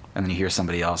 And then you hear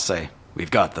somebody else say,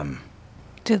 "We've got them."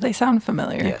 Do they sound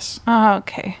familiar? Yes. Oh,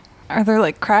 okay. Are there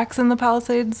like cracks in the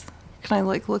palisades? Can I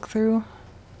like look through?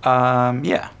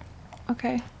 Yeah.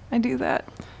 Okay, I do that.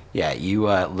 Yeah, you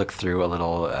look through a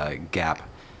little gap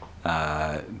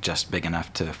just big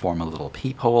enough to form a little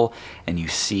peephole, and you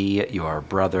see your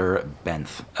brother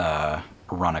Benth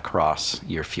run across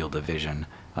your field of vision,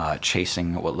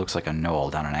 chasing what looks like a knoll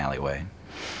down an alleyway.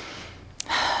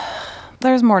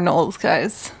 There's more gnolls,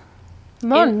 guys.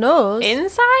 More nose.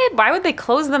 Inside? Why would they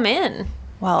close them in?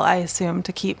 Well, I assume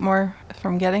to keep more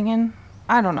from getting in.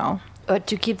 I don't know.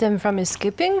 To keep them from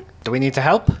escaping? Do we need to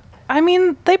help? I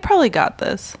mean, they probably got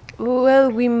this. Well,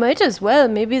 we might as well.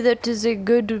 Maybe that is a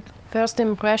good first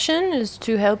impression, is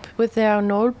to help with their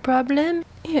knoll problem.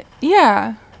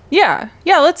 Yeah,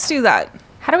 let's do that.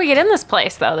 How do we get in this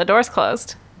place, though? The door's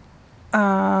closed.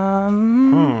 Our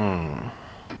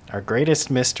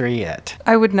greatest mystery yet.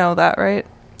 I would know that, right?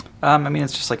 I mean,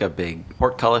 it's just like a big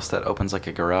portcullis that opens like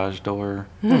a garage door.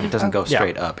 It doesn't go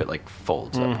straight up; it like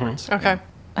folds upwards. Okay.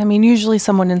 I mean, usually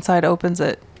someone inside opens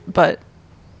it, but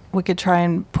we could try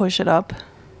and push it up.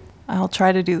 I'll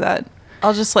try to do that.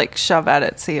 I'll just like shove at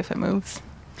it, see if it moves.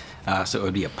 So it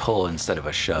would be a pull instead of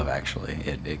a shove. Actually,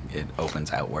 it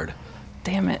opens outward.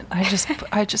 Damn it! I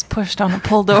just pushed on a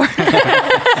pull door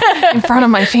in front of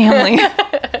my family.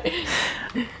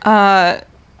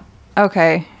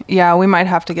 Okay. Yeah, we might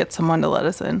have to get someone to let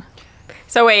us in.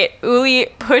 So wait, Uli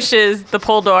pushes the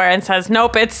pull door and says,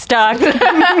 "Nope, it's stuck."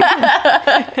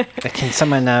 Can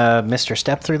someone, Mr.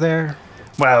 Step through there?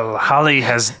 Well, Holly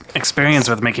has experience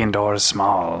with making doors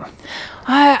small.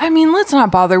 I mean, let's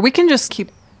not bother. We can just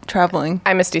keep traveling.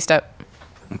 I Misty Step.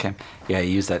 Okay. Yeah,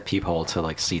 you use that peephole to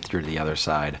like see through to the other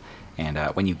side, and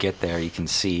when you get there, you can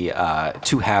see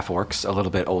two half orcs, a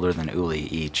little bit older than Uli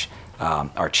each,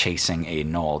 are chasing a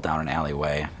gnoll down an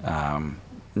alleyway.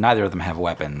 Neither of them have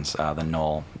weapons. The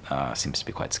gnoll seems to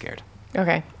be quite scared.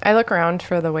 Okay. I look around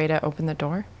for the way to open the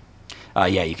door.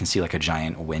 Yeah, you can see like a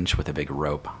giant winch with a big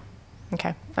rope.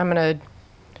 Okay. I'm going to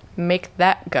make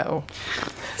that go.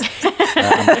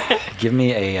 Give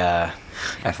me a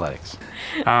athletics.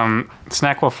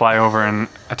 Snack will fly over and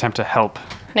attempt to help.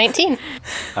 19.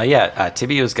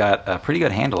 Tibio's got a pretty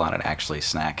good handle on it, actually,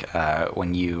 Snack.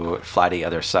 When you fly to the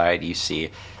other side, you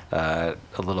see a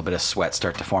little bit of sweat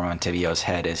start to form on Tibio's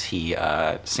head as he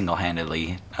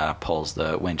single-handedly pulls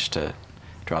the winch to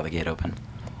draw the gate open.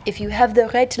 If you have the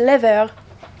right lever.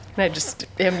 And I just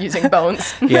am using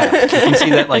bones. Yeah, you can see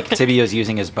that like Tibio's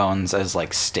using his bones as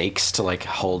like stakes to like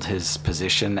hold his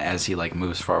position as he like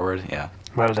moves forward. Yeah.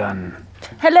 Well done.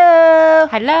 Hello.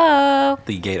 Hello.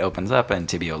 The gate opens up and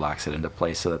Tibio locks it into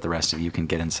place so that the rest of you can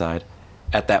get inside.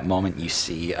 At that moment, you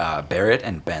see Barrett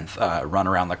and Benth run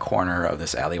around the corner of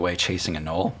this alleyway chasing a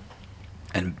gnoll.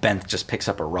 And Benth just picks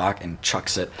up a rock and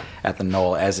chucks it at the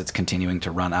gnoll as it's continuing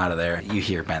to run out of there. You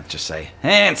hear Benth just say,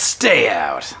 "And stay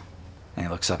out." And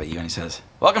he looks up at you and he says,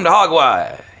 "Welcome to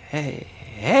Hogwild."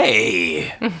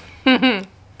 Hey.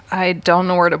 I don't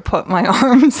know where to put my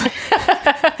arms.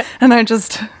 And I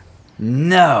just...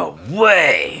 No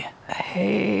way.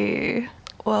 Hey,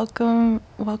 welcome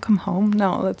home.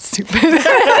 No, that's stupid.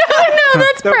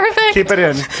 That's perfect. Keep it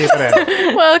in. Keep it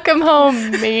in. Welcome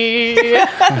home, me.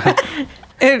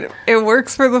 It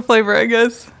works for the flavor, I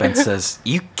guess. Ben says,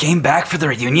 "You came back for the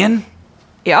reunion?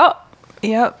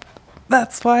 Yep.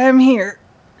 That's why I'm here.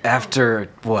 After,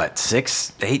 what,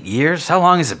 6, 8 years? How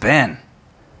long has it been?"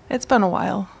 It's been a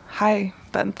while. Hi,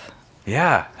 Benth.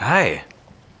 "Yeah, hi."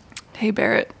 Hey,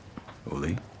 Barrett.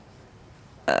 Uli.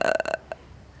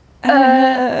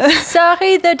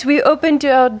 Sorry that we opened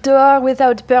your door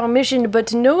without permission,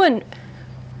 but no one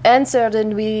answered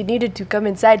and we needed to come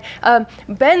inside.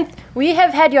 Ben, we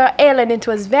have had your ale and it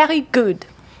was very good.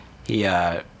 He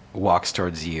walks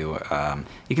towards you.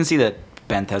 You can see that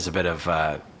Benth has a bit of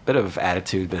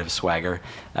attitude, bit of swagger.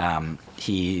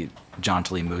 He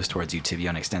jauntily moves towards you, Tibio,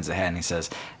 and extends a hand, and he says,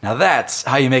 "Now that's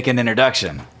how you make an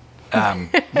introduction.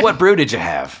 What brew did you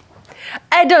have?"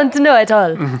 I don't know at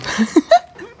all.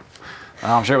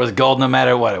 "Oh, I'm sure it was gold no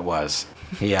matter what it was."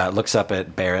 He looks up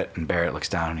at Barrett, and Barrett looks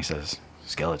down, and he says,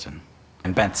 "Skeleton."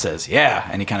 And Benth says, "Yeah,"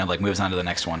 and he kind of like moves on to the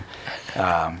next one.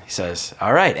 He says,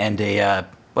 "All right, and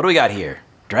what do we got here?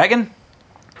 Dragon?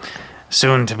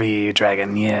 Soon to be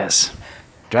dragon, yes.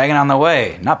 Dragon on the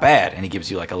way. Not bad." And he gives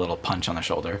you like a little punch on the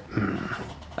shoulder.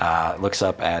 Looks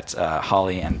up at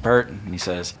Holly and Bert, and he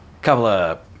says, "Couple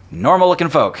of normal-looking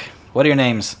folk. What are your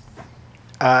names?"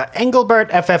 Engelbert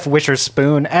F.F.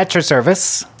 Wisherspoon at your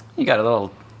service. You got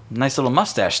a nice little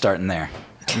mustache starting there.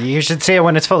 You should see it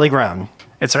when it's fully grown.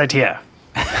 It's right here."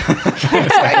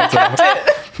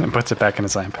 And puts it back in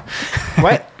his lamp.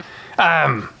 What?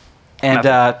 And,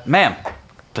 ma'am,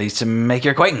 pleased to make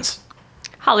your acquaintance.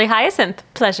 Holly Hyacinth,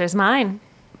 pleasure's mine.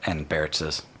 And Barrett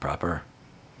says, "Proper."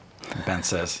 And Ben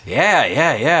says,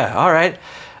 Yeah, all right.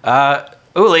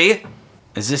 Uli,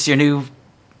 is this your new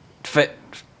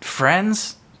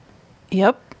friends?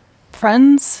 Yep.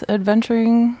 Friends,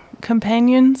 adventuring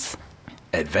companions.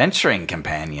 Adventuring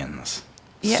companions.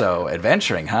 Yeah. So,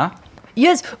 adventuring, huh?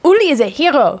 Yes, Uli is a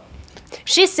hero.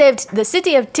 She saved the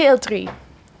city of Tealtree.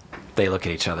 They look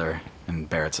at each other, and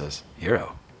Barrett says,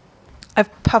 "Hero." I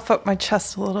puff up my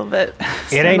chest a little bit.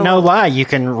 It ain't no lie. You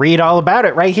can read all about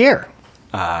it right here.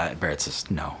 Barrett says,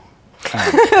 "No."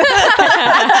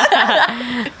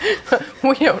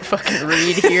 We don't fucking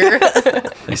read here.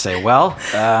 They say, "Well,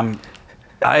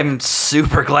 I'm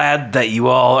super glad that you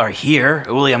all are here.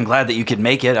 Uli, I'm glad that you could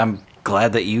make it. I'm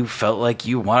glad that you felt like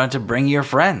you wanted to bring your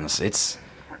friends. It's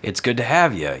good to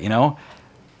have you, you know?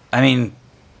 I mean,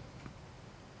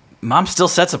 Mom still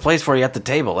sets a place for you at the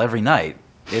table every night.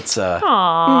 It's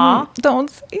Aww. Don't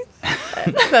say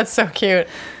That's so cute.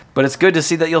 but it's good to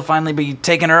see that you'll finally be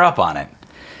taking her up on it.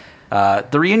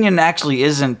 The reunion actually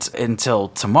isn't until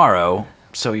tomorrow,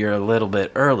 so you're a little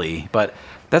bit early, but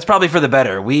that's probably for the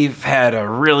better. We've had a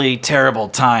really terrible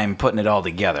time putting it all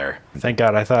together." Thank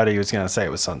God I thought he was going to say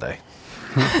it was Sunday.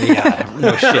 Yeah,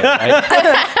 no shit, right?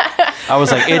 I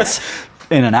was like, it's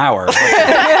in an hour.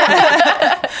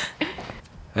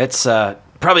 It's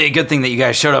probably a good thing that you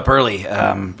guys showed up early.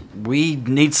 We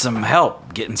need some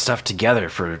help getting stuff together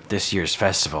for this year's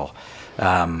festival.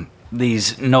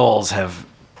 These gnolls have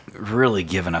really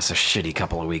given us a shitty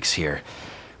couple of weeks here.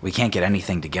 We can't get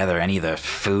anything together, any of the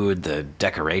food, the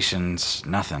decorations,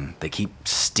 nothing. They keep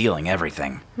stealing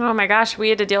everything. Oh my gosh, we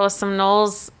had to deal with some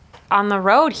gnolls on the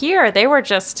road here. They were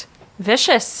just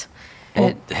vicious.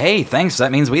 Well, hey, thanks.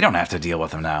 That means we don't have to deal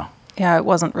with them now. Yeah, it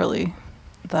wasn't really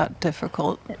that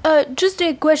difficult. Just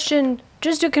a question,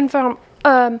 just to confirm.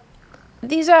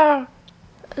 These are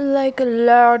like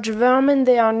large vermin.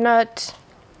 They are not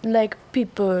like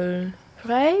people,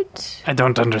 right? I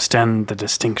don't understand the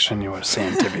distinction you are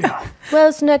saying, Tibio.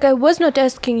 Well, Snack, I was not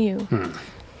asking you.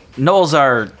 Gnolls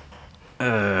are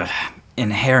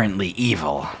inherently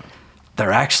evil.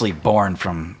 They're actually born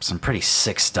from some pretty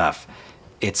sick stuff.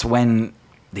 It's when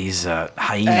these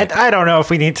hyenas... I don't know if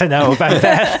we need to know about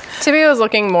that. Tibio is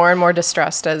looking more and more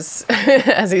distressed as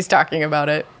as he's talking about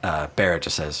it. Barrett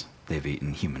just says, "They've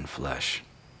eaten human flesh."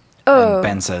 Oh. And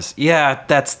Ben says, "Yeah,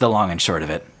 that's the long and short of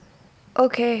it."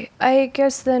 Okay, I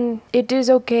guess then it is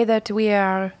okay that we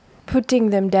are putting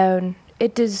them down.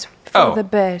 It is for the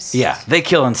best. Yeah, they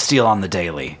kill and steal on the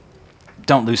daily.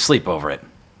 Don't lose sleep over it.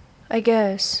 I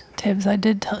guess. Tibbs, I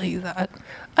did tell you that.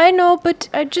 I know, but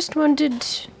I just wanted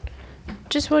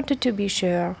to be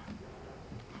sure.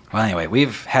 Well, anyway,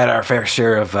 we've had our fair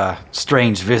share of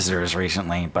strange visitors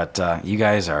recently, but you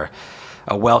guys are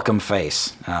a welcome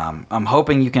face. I'm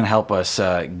hoping you can help us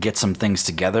get some things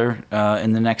together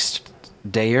in the next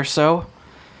day or so.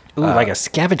 Ooh, like a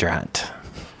scavenger hunt.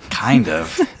 Kind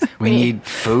of. We need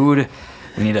food,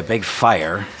 We need a big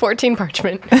fire. 14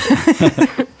 parchment.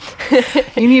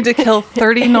 You need to kill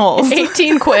 30 gnolls.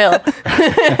 18 quill.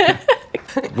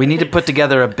 We need to put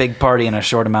together a big party in a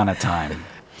short amount of time.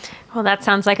 Well, that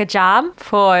sounds like a job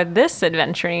for this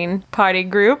adventuring party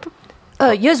group.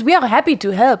 Yes, we are happy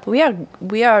to help. We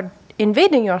are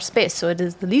invading your space, so it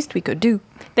is the least we could do.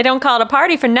 They don't call it a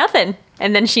party for nothing.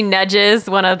 And then she nudges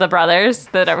one of the brothers,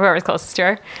 whoever's closest to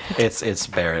her. It's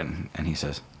Barrett, and he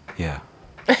says, yeah.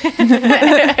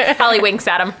 Holly winks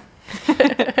at him.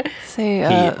 Say,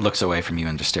 He looks away from you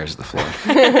and just stares at the floor.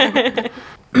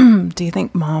 do you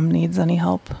think Mom needs any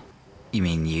help? You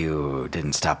mean you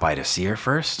didn't stop by to see her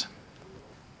first?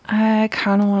 I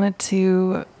kind of wanted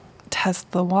to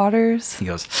test the waters. He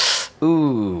goes,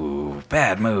 ooh,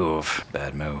 bad move.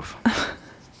 Bad move.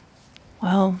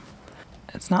 Well,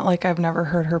 it's not like I've never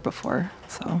heard her before,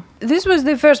 so. This was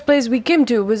the first place we came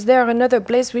to. Was there another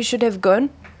place we should have gone?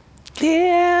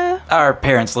 Yeah. Our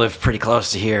parents live pretty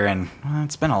close to here, and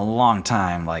it's been a long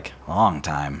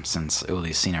time, since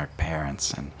Uli's seen her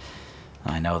parents, and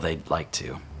I know they'd like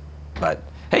to. But,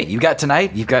 hey, you've got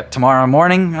tonight, you've got tomorrow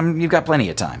morning, you've got plenty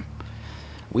of time.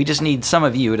 We just need some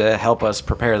of you to help us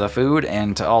prepare the food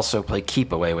and to also play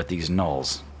keep away with these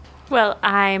gnolls. Well,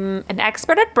 I'm an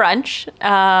expert at brunch,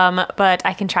 but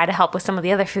I can try to help with some of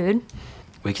the other food.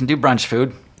 We can do brunch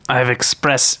food. I have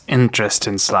express interest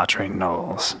in slaughtering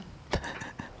gnolls.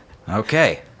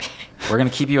 Okay. We're going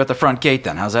to keep you at the front gate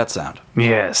then. How's that sound?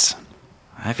 Yes.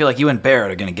 I feel like you and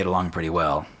Barrett are going to get along pretty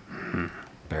well.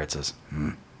 Barrett says,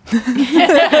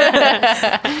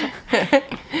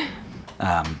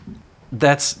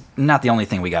 That's not the only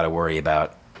thing we got to worry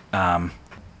about.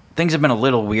 Things have been a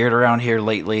little weird around here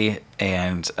lately,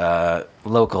 and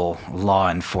local law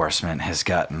enforcement has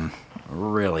gotten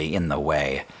really in the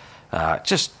way.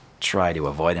 Just try to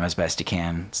avoid him as best you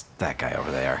can. It's that guy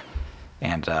over there.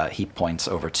 And he points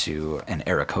over to an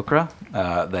Aarakocra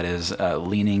that is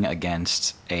leaning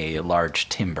against a large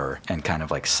timber and kind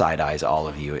of like side-eyes all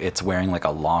of you. It's wearing like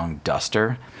a long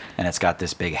duster, and it's got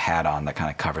this big hat on that kind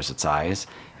of covers its eyes.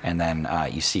 And then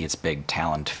you see its big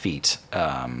taloned feet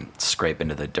scrape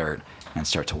into the dirt and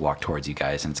start to walk towards you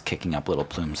guys, and it's kicking up little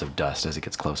plumes of dust as it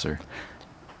gets closer.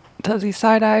 Does he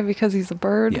side-eye because he's a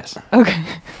bird? Yes. Okay.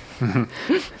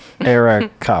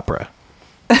 Aarakocra.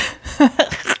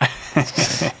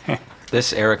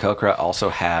 This Aarakocra also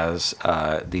has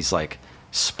these like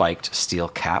spiked steel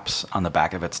caps on the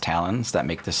back of its talons that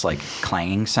make this like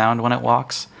clanging sound when it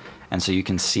walks. And so you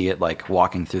can see it like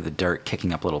walking through the dirt,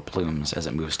 kicking up little plumes as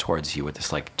it moves towards you with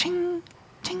this like ting,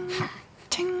 ting,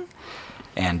 ting.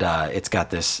 And it's got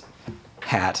this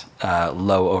hat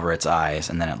low over its eyes,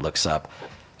 and then it looks up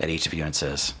at each of you and it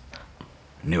says,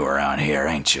 "New around here,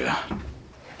 ain't you?"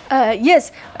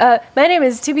 Yes. My name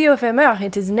is Tibio Femer.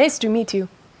 It is nice to meet you.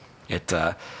 It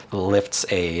lifts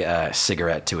a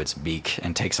cigarette to its beak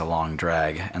and takes a long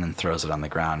drag and then throws it on the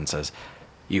ground and says,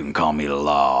 "You can call me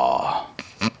Law."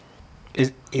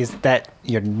 Is that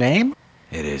your name?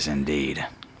 It is indeed.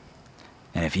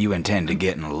 And if you intend to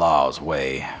get in Law's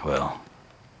way, well,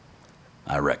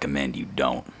 I recommend you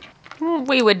don't.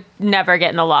 We would never get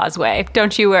in the law's way.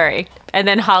 Don't you worry. And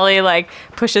then Holly like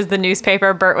pushes the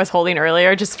newspaper Bert was holding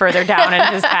earlier just further down in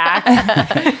his pack.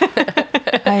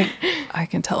 I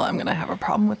can tell I'm going to have a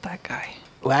problem with that guy.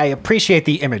 Well, I appreciate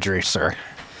the imagery, sir.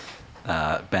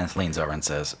 Beth leans over and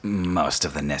says, "Most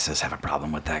of the Nisses have a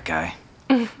problem with that guy."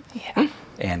 Yeah.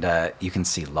 And you can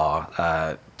see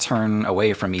Law turn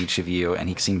away from each of you, and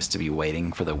he seems to be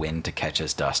waiting for the wind to catch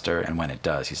his duster, and when it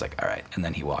does, he's like, "All right," and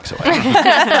then he walks away.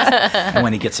 And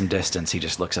when he gets some distance, he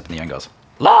just looks up in the air and goes,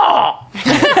 "Law!"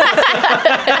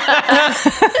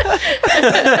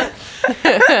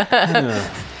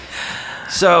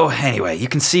 So, anyway, you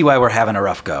can see why we're having a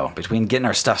rough go. Between getting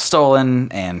our stuff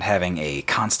stolen and having a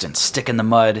constant stick in the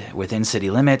mud within city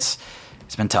limits,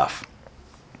 it's been tough.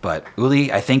 But,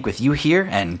 Uli, I think with you here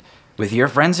and with your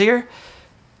friends here,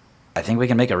 I think we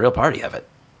can make a real party of it.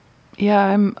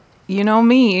 Yeah, you know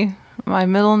me. My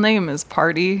middle name is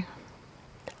Party.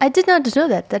 I did not know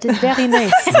that. That is very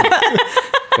nice.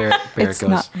 Barrett It's goes,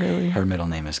 not really. "Her middle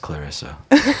name is Clarissa."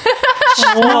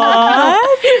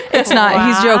 It's not.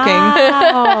 He's joking.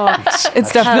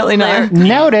 It's definitely not.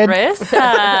 Noted.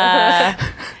 Clarissa.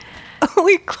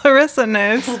 Only Clarissa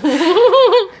knows.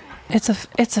 It's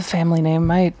a family name.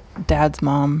 My dad's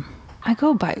mom. I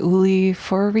go by Uli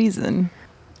for a reason.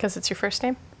 Because it's your first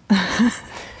name?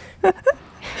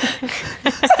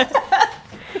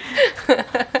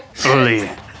 Uli,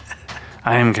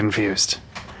 I am confused.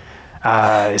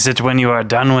 Is it when you are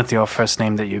done with your first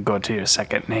name that you go to your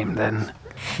second name then?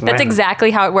 That's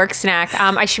exactly how it works, Snack.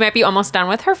 She might be almost done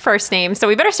with her first name, so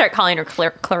we better start calling her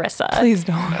Clarissa. Please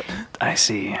don't. I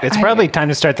see. It's probably time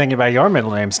to start thinking about your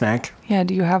middle name, Snack. Yeah,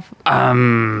 do you have...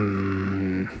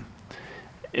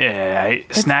 Yeah,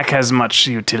 Snack has much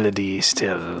utility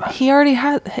still. He already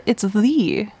has... It's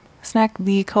the... Snack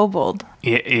the Kobold.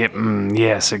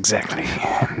 Yes, exactly.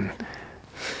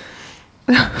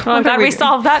 Well, I'm glad we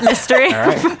solved that mystery.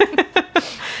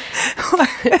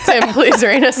 Tim, please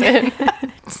rein us in.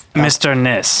 Mr.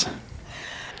 Nis,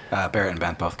 Barrett and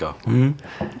Bent both go.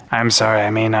 I'm sorry I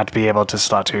may not be able to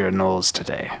slaughter your gnolls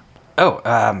today. Oh,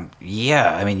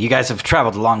 yeah. I mean, you guys have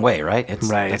traveled a long way, right?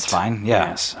 Right. It's fine. Yeah.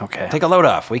 Yes, okay. Take a load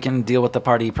off. We can deal with the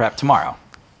party prep tomorrow.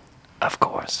 Of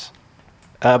course.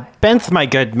 Benth, my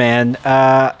good man,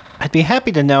 I'd be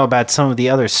happy to know about some of the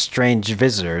other strange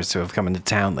visitors who have come into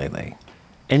town lately.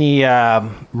 Any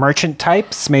merchant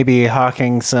types, maybe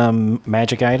hawking some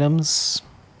magic items?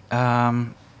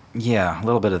 Yeah, a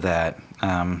little bit of that.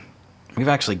 We've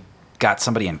actually got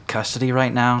somebody in custody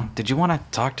right now. Did you want to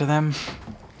talk to them?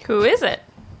 Who is it?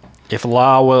 If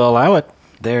law will allow it.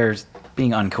 They're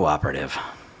being uncooperative.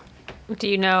 Do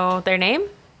you know their name?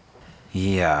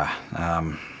 Yeah,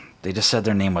 they just said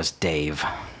their name was Dave.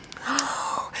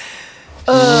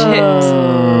 Shit.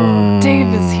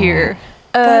 Dave is here.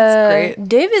 That's great.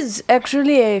 Dave is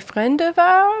actually a friend of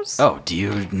ours. Oh, do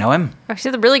you know him? Oh,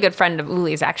 she's a really good friend of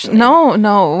Uli's, actually.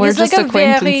 No, we're He's just like a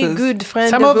acquaintances. very good friend.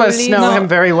 Some of us Uli's. know him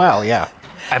very well, yeah.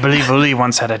 I believe Uli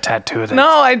once had a tattoo that No,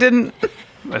 I didn't.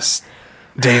 was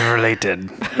Dave related.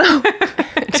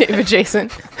 Dave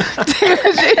adjacent.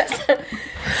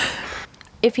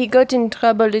 If he got in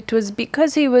trouble, it was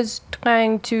because he was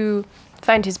trying to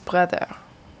find his brother.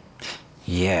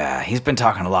 Yeah, he's been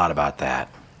talking a lot about that.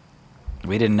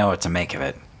 We didn't know what to make of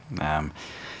it.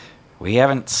 We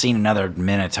haven't seen another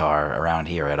Minotaur around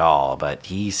here at all, but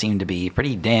he seemed to be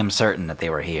pretty damn certain that they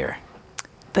were here.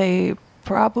 They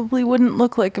probably wouldn't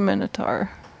look like a Minotaur.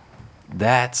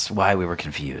 That's why we were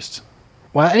confused.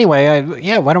 Well, anyway,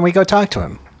 why don't we go talk to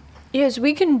him? Yes,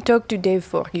 we can talk to Dave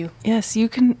for you. Yes, you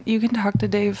can talk to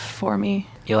Dave for me.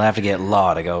 You'll have to get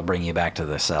Law to go bring you back to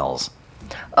the cells.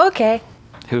 Okay.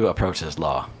 Who approaches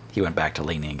Law? He went back to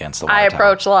leaning against the water I tower.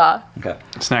 approach Law. Okay.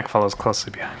 Snack follows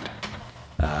closely behind.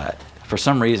 For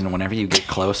some reason, whenever you get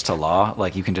close to Law,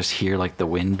 like you can just hear like the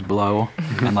wind blow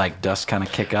and like dust kind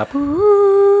of kick up.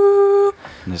 And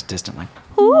this distant like.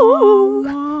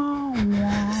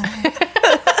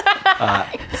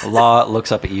 Law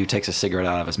looks up at you, takes a cigarette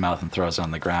out of his mouth, and throws it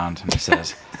on the ground, and he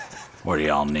says, "What do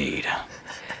y'all need?"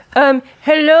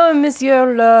 Hello,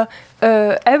 Monsieur Law.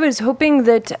 I was hoping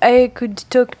that I could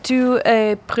talk to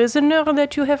a prisoner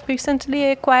that you have recently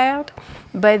acquired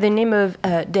by the name of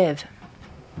Dev.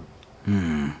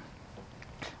 One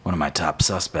of my top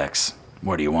suspects.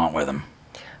 What do you want with him?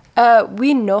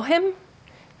 We know him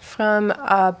from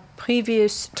our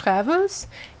previous travels,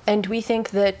 and we think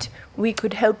that we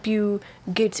could help you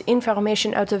get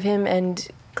information out of him and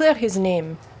clear his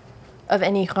name of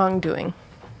any wrongdoing.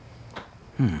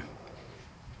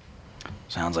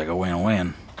 Sounds like a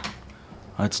win-win.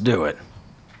 Let's do it.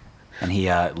 And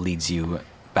he leads you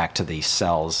back to the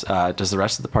cells. Does the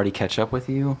rest of the party catch up with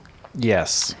you?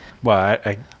 Yes. Well,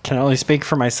 I can only speak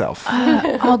for myself.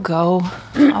 I'll go.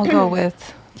 I'll go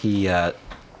with. He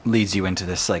leads you into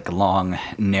this like long,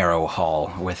 narrow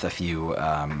hall with a few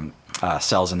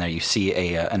cells in there. You see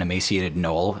an emaciated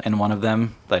gnoll in one of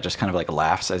them that just kind of like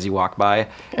laughs as you walk by,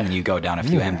 and then you go down a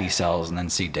few empty cells and then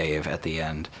see Dave at the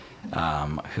end,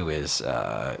 who is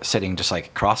sitting just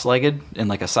like cross-legged in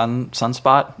like a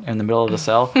sunspot in the middle of the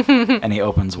cell, and he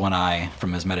opens one eye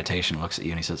from his meditation, looks at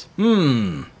you, and he says,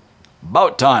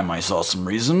 about time I saw some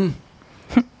reason.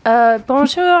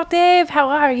 Bonjour, Dave. How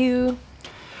are you?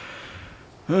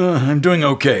 I'm doing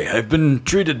okay. I've been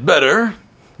treated better.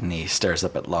 And he stares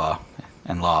up at Law,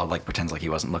 and Law like pretends like he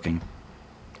wasn't looking.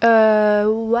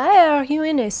 Why are you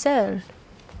in a cell?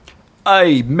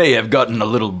 I may have gotten a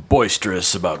little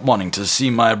boisterous about wanting to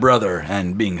see my brother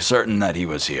and being certain that he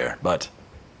was here, but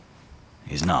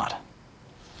he's not.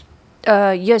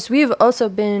 Yes, we've also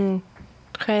been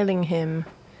trailing him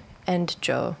and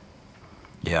Joe.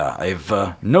 Yeah, I've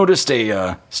noticed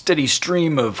a steady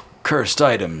stream of cursed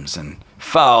items and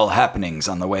foul happenings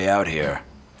on the way out here.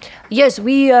 Yes,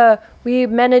 we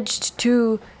managed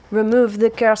to remove the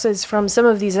curses from some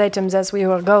of these items as we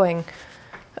were going.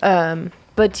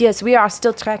 But yes, we are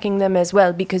still tracking them as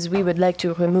well because we would like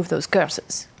to remove those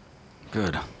curses.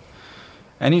 Good.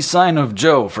 Any sign of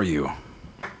Joe for you?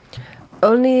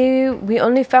 We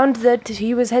only found that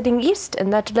he was heading east,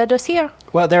 and that led us here.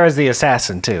 Well, there is the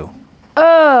assassin, too.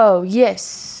 Oh,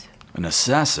 yes. An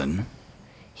assassin?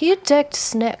 He attacked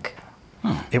Snack.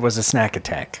 It was a snack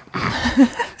attack.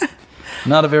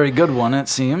 Not a very good one, it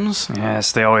seems.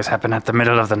 Yes, they always happen at the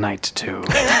middle of the night, too.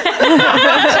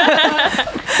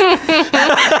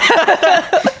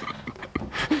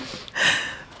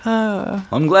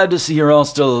 I'm glad to see you're all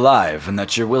still alive and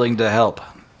that you're willing to help.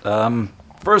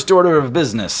 First order of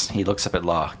business, he looks up at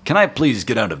Law. Can I please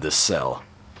get out of this cell?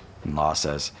 And Law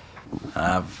says,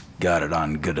 I've got it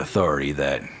on good authority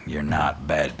that you're not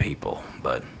bad people,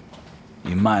 but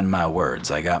you mind my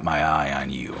words, I got my eye on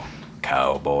you,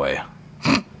 cowboy.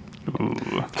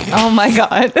 Oh my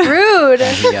god. Rude.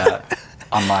 He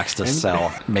unlocks the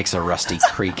cell, makes a rusty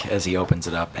creak as he opens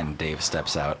it up, and Dave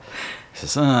steps out. He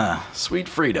says, sweet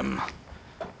freedom,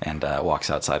 and walks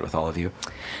outside with all of you.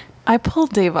 I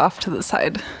pulled Dave off to the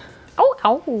side.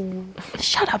 Oh.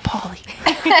 Shut up, Holly.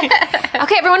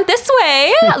 Okay, everyone, this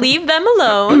way. Leave them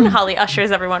alone. Holly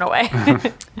ushers everyone away.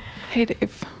 Hey,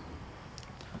 Dave.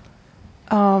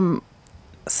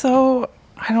 So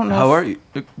I don't know. How are you?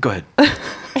 Go ahead.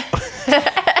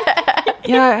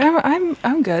 Yeah,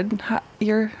 I'm good.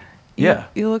 Yeah.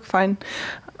 You look fine.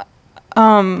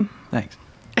 Thanks.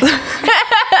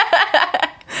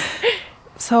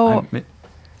 So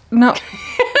no.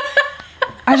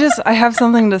 I have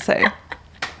something to say.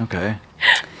 Okay.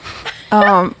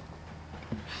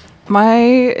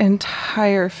 My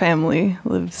entire family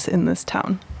lives in this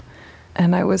town,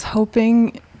 and I was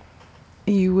hoping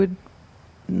you would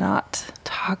not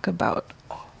talk about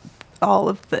all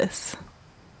of this.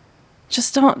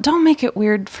 Just don't make it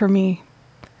weird for me,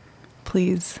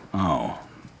 please. Oh,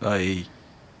 I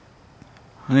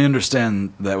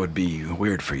understand that would be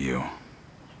weird for you.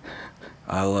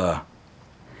 I'll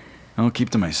keep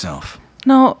to myself.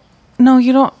 No,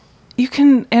 you don't. You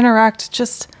can interact.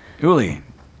 Just Uli,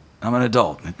 I'm an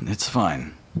adult. It's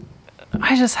fine.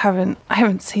 I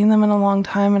haven't seen them in a long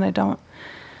time, and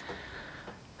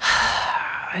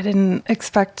I didn't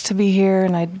expect to be here,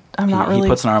 and I'm not really. He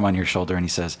puts an arm on your shoulder and he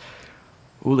says,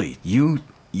 Uli, you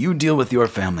deal with your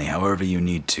family however you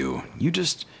need to. You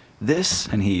just, this,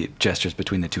 and he gestures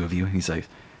between the two of you, and he's like,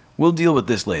 we'll deal with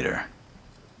this later.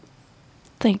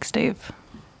 Thanks, Dave.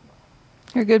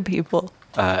 You're good people.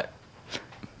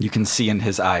 You can see in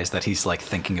his eyes that he's like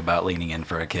thinking about leaning in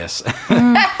for a kiss.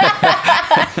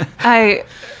 I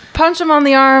punch him on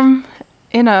the arm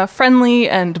in a friendly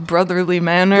and brotherly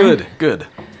manner. Good.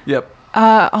 Yep.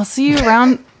 I'll see you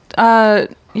around.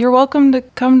 You're welcome to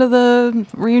come to the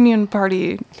reunion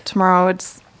party tomorrow.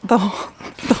 It's the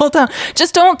whole town.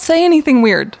 Just don't say anything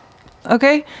weird,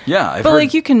 okay? Yeah, I've but heard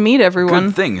like you can meet everyone.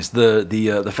 good things.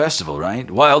 The festival, right?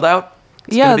 Wild Out.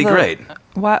 It's Yeah, gonna be great.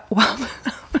 What?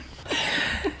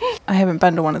 I haven't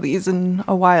been to one of these in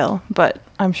a while, but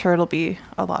I'm sure it'll be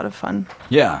a lot of fun.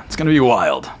 Yeah, it's gonna be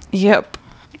wild. Yep,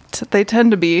 they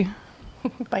tend to be.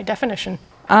 By definition.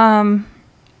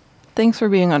 Thanks for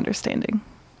being understanding.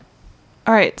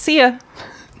 All right, see ya.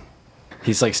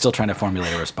 He's like still trying to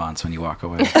formulate a response when you walk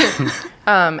away.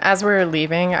 As we're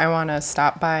leaving, I want to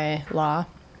stop by Law.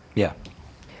 Yeah.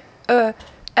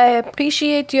 I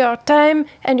appreciate your time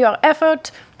and your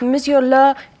effort, Monsieur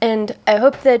Law, and I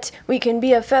hope that we can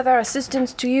be of further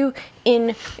assistance to you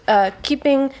in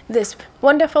keeping this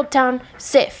wonderful town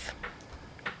safe.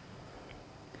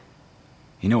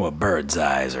 You know, a bird's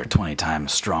eyes are 20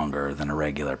 times stronger than a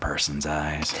regular person's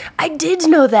eyes. I did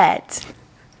know that.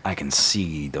 I can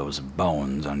see those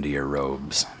bones under your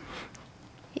robes.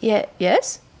 Yeah,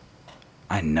 yes?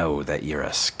 I know that you're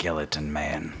a skeleton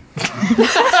man.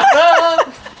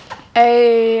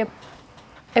 I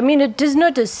mean, it is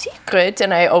not a secret.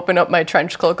 And I open up my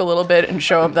trench cloak a little bit and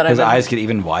show him that His I'm eyes get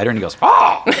even wider and he goes,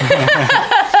 oh!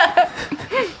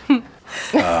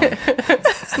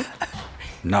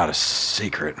 Not a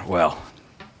secret. Well,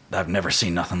 I've never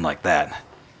seen nothing like that.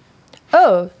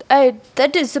 Oh,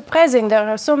 that is surprising. There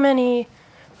are so many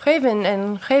Raven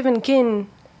and Ravenkin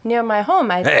near my home.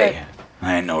 Hey,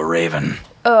 I ain't no raven.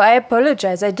 Oh, I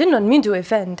apologize. I did not mean to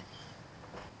offend.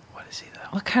 What is he, though?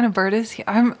 What kind of bird is he?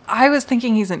 I was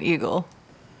thinking he's an eagle.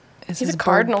 Is He's his a bird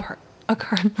cardinal. a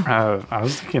cardinal. I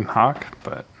was thinking hawk,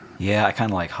 but Yeah, I kind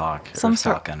of like hawk Some or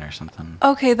sort- falcon or something.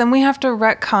 Okay, then we have to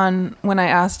retcon when I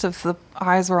asked if the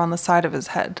eyes were on the side of his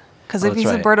head. Because Oh, if that's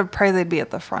he's a right. bird of prey, they'd be at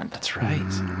the front. That's right.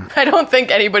 I don't think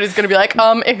anybody's going to be like,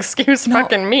 excuse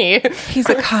fucking me. He's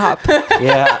a cop.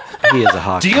 Yeah, he is a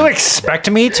hawk. Do you expect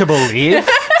me to believe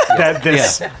that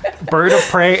this bird of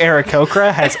prey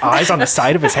Aarakocra has eyes on the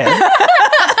side of his head?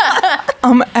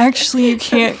 Actually, you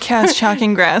can't cast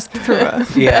Shocking Grasp through a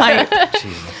pipe.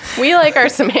 Jesus. We like our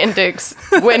semantics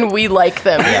when we like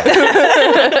them.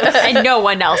 And no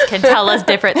one else can tell us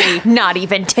differently, not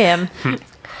even Tim.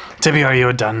 Tibby, are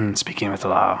you done speaking with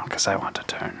Law? Because I want to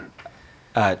turn.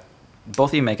 Both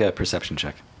of you make a perception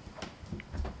check.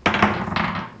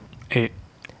 8.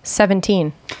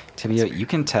 17. Tibia, you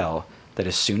can tell that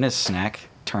as soon as Snack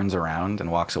turns around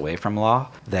and walks away from Law,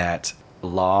 that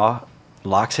Law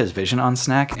locks his vision on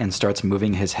Snack and starts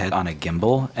moving his head on a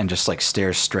gimbal and just like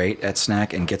stares straight at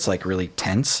Snack and gets like really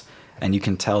tense. And you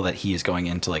can tell that he is going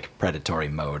into like predatory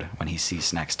mode when he sees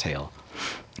Snack's tail.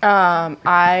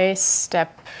 I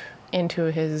step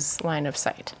into his line of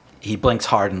sight. He blinks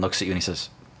hard and looks at you and he says,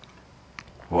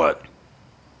 "What?"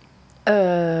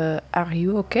 Are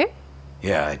you okay?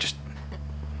 "Yeah, I just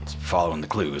following the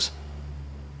clues.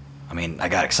 I mean, I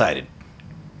got excited.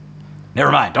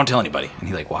 Never mind, don't tell anybody." And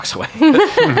he like walks away.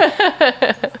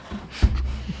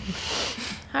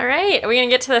 All right, are we gonna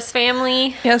get to this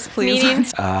family Yes, please. meeting?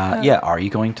 Yeah, are you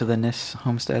going to the Nis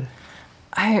homestead?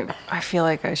 I feel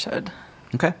like I should.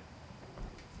 Okay.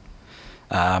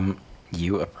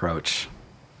 You approach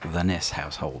the Nis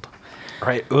household. All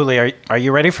right, Uli, are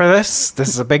you ready for this? This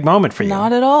is a big moment for you.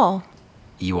 Not at all.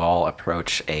 You all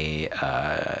approach it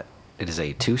is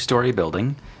a 2-story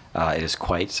building. It is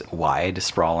quite wide,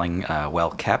 sprawling,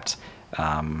 well kept.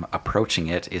 Approaching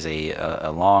it is a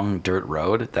long dirt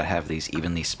road that have these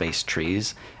evenly spaced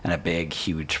trees and a big,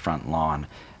 huge front lawn.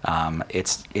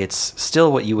 It's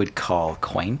still what you would call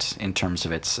quaint in terms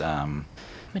of its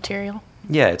Material.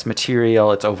 yeah, its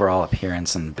material, its overall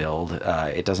appearance and build.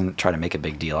 It doesn't try to make a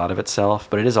big deal out of itself,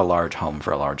 but it is a large home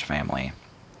for a large family.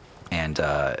 And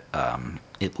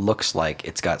it looks like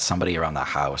it's got somebody around the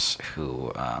house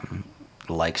who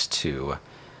likes to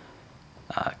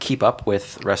keep up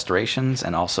with restorations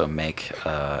and also make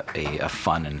a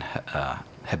fun and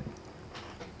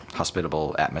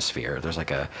hospitable atmosphere. There's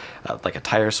like a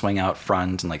tire swing out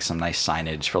front and like some nice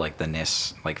signage for like the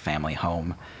Nis like family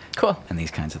home. Cool. And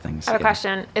these kinds of things. I have a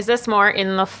question. Is this more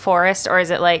in the forest or is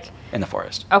it like... In the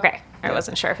forest. Okay, I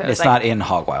wasn't sure if it was It's not in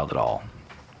Hogwild at all.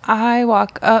 I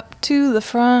walk up to the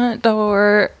front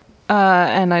door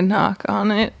and I knock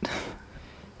on it.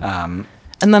 And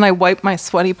then I wipe my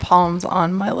sweaty palms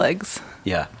on my legs.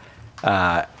 Yeah.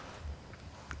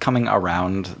 Coming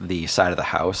around the side of the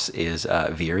house is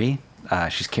Viri.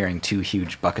 She's carrying 2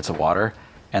 huge buckets of water.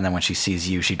 And then when she sees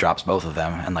you, she drops both of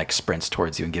them and like sprints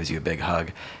towards you and gives you a big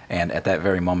hug. And at that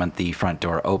very moment, the front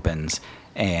door opens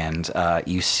and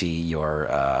you see your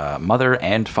mother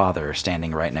and father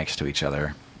standing right next to each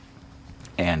other.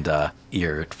 And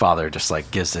your father just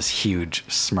like gives this huge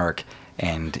smirk,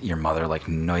 and your mother like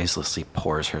noiselessly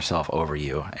pours herself over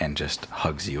you and just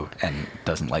hugs you and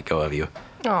doesn't let go of you.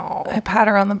 Oh. I pat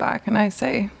her on the back and I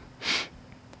say,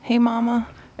 "Hey, Mama."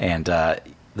 And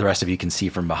the rest of you can see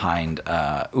from behind,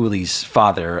 Uli's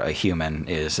father, a human,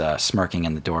 is smirking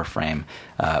in the doorframe.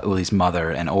 Uli's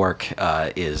mother, an orc,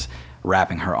 is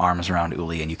wrapping her arms around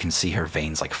Uli, and you can see her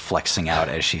veins like flexing out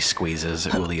as she squeezes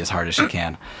Uli as hard as she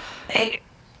can. "Hey,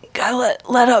 you gotta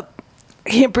let up. I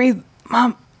can't breathe,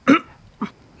 Mom."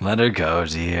 "Let her go,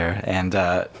 dear." And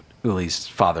Uli's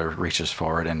father reaches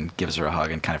forward and gives her a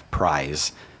hug and kind of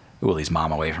pries Uli's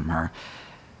mom away from her.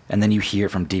 And then you hear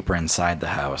from deeper inside the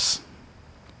house,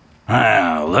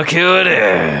 "Wow, look who it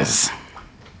is."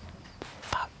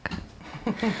 Fuck.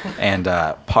 And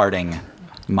parting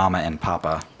Mama and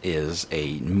Papa is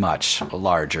a much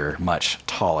larger, much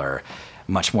taller,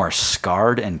 much more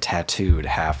scarred and tattooed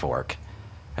half-orc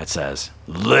that says,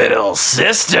 "Little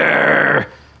sister!"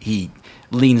 He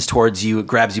leans towards you,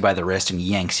 grabs you by the wrist, and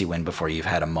yanks you in before you've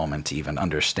had a moment to even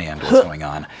understand what's going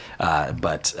on.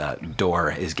 But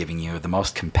Dor is giving you the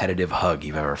most competitive hug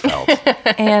you've ever felt.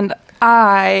 And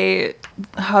I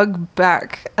hug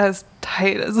back as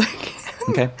tight as I can.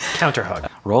 Okay. Counter hug.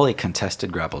 Roll a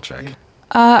contested grapple check.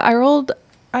 I rolled.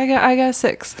 I got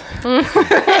 6.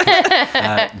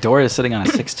 Dor is sitting on a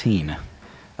 16.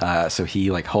 So he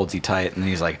like holds you tight, and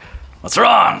he's like, "What's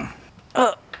wrong?"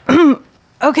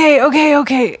 Okay,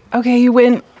 you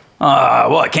win.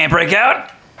 What, can't break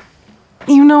out?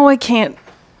 You know I can't.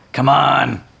 Come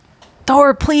on.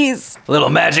 Thor, please. Little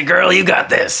magic girl, you got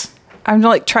this. I'm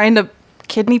like trying to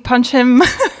kidney punch him.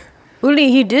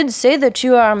 Uli, he did say that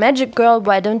you are a magic girl.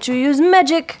 Why don't you use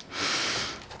magic?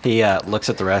 He looks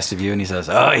at the rest of you and he says,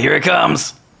 "Oh, here it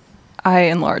comes." I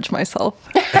enlarge myself.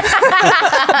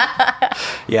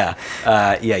 Yeah,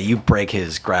 you break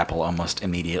his grapple almost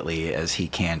immediately as he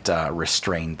can't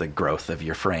restrain the growth of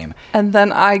your frame. And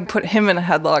then I put him in a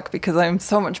headlock because I'm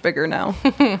so much bigger now.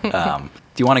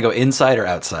 Do you want to go inside or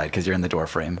outside? Because you're in the door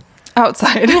frame.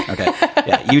 Outside. Okay.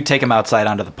 Yeah, you take him outside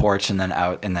onto the porch and then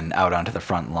out onto the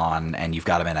front lawn, and you've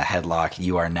got him in a headlock.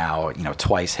 You are now,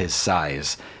 twice his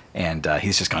size, and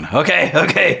he's just going, okay.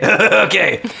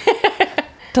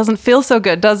 Doesn't feel so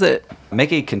good, does it?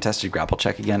 Make a contested grapple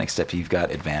check again, except you've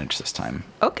got advantage this time.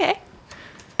 Okay.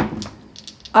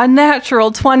 A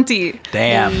natural 20.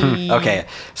 Damn. Okay.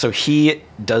 So he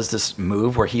does this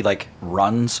move where he like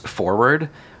runs forward,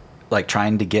 like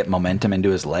trying to get momentum into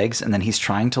his legs, and then he's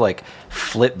trying to like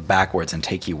flip backwards and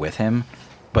take you with him,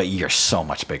 but you're so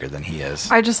much bigger than he is.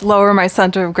 I just lower my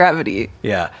center of gravity.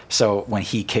 Yeah. So when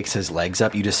he kicks his legs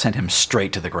up, you just send him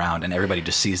straight to the ground, and everybody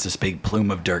just sees this big plume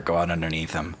of dirt go out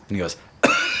underneath him. And he goes,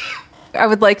 I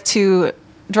would like to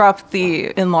drop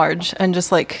the enlarge and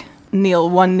just like kneel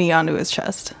one knee onto his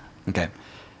chest. okay.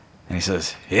 And he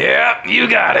says, "Yeah, you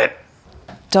got it."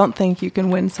 Don't think you can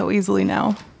win so easily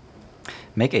now.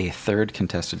 Make a third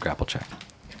contested grapple check.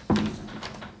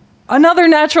 Another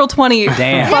natural 20.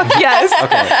 Damn. Fuck yes.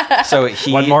 Okay. So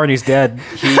he One more and he's dead.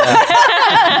 He,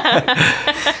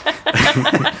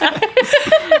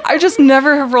 I just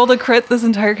never have rolled a crit this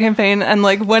entire campaign, and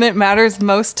like when it matters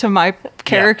most to my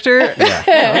character,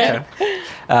 yeah.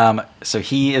 Okay. So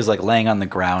he is like laying on the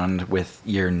ground with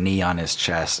your knee on his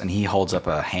chest, and he holds up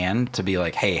a hand to be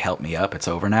like, "Hey, help me up. It's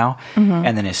over now."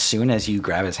 And then as soon as you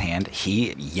grab his hand,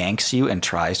 he yanks you and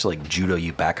tries to like judo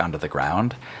you back onto the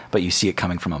ground, but you see it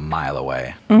coming from a mile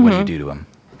away. What do you do to him?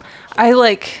 I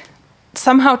like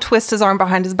somehow twist his arm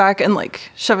behind his back and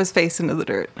like shove his face into the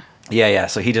dirt. Yeah.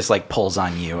 So he just like pulls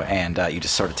on you, and you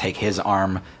just sort of take his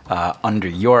arm under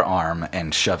your arm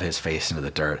and shove his face into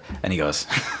the dirt. And he goes,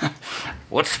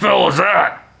 "What spell was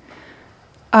that?"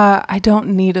 I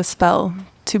don't need a spell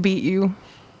to beat you.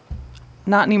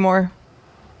 Not anymore.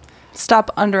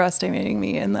 Stop underestimating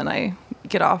me, and then I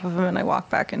get off of him and I walk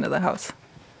back into the house.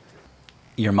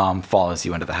 Your mom follows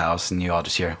you into the house, and you all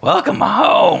just hear, "Welcome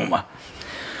home."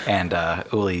 And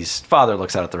Uli's father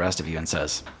looks out at the rest of you and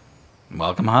says,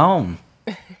 "Welcome home."